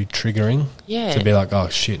almost too triggering. Yeah. To be like, oh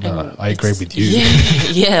shit, no, I agree with you.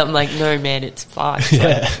 Yeah, I'm like, no man, it's fucked.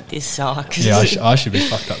 Like, this sucks. Yeah, I should be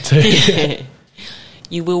fucked up too.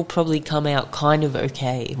 You will probably come out kind of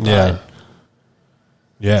okay, but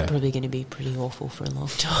it's probably going to be pretty awful for a long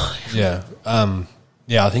time.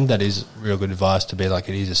 I think that is real good advice to be like,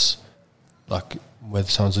 it is like whether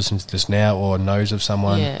someone's listening to this now or knows of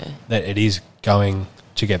someone that it is going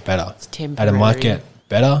to get better. It's temporary. And it might get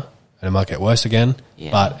better and it might get worse again.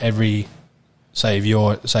 Yeah. But say if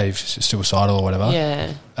you're suicidal or whatever,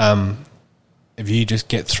 if you just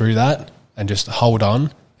get through that and just hold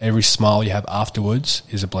on, every smile you have afterwards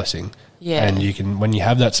is a blessing. Yeah. And you can, when you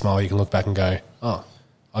have that smile, you can look back and go, oh,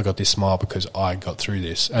 I got this smile because I got through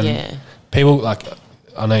this. And people, like,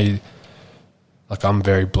 I know like I'm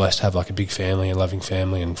very blessed to have like a big family and loving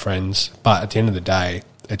family and friends, but at the end of the day,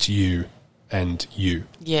 it's you and you.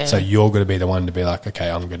 Yeah. So you're going to be the one to be like, okay,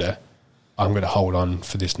 I'm going to hold on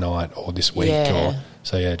for this night or this week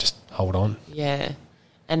just hold on. Yeah.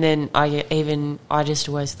 And then I just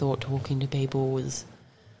always thought talking to people was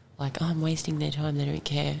like, oh, I'm wasting their time, they don't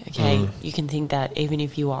care. Okay, you can think that even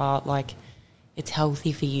if you are, like, it's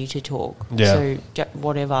healthy for you to talk. Yeah. So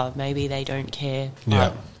whatever, maybe they don't care,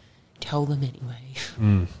 but tell them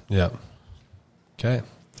anyway. Yeah. Okay.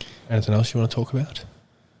 Anything else you want to talk about?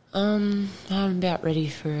 I'm about ready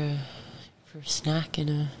for a snack and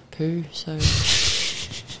a poo, so...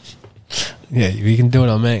 Yeah, you can do it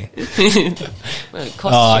on me.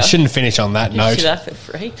 Well, I shouldn't finish on that note. Should have for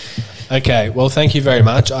free. Okay, well, thank you very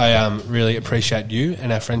much. I really appreciate you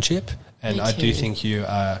and our friendship, and I do think you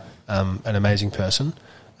are an amazing person,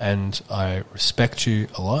 and I respect you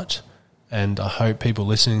a lot, and I hope people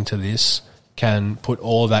listening to this can put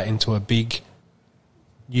all of that into a big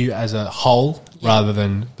you as a whole rather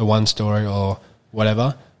than the one story or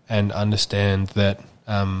whatever, and understand that,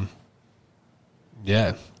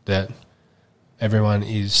 that everyone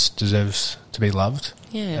deserves to be loved.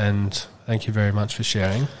 Yeah. And thank you very much for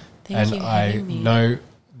sharing. Thank you for having me. Know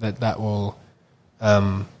that will,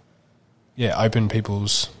 open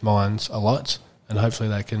people's minds a lot, and hopefully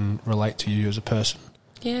they can relate to you as a person.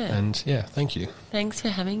 Yeah. And, thank you. Thanks for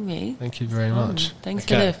having me. Thank you very much. Thanks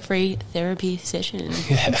for the free therapy session.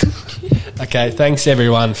 Yeah. Okay, thanks,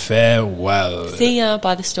 everyone. Farewell. See ya.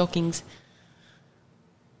 Buy the stockings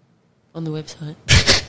on the website.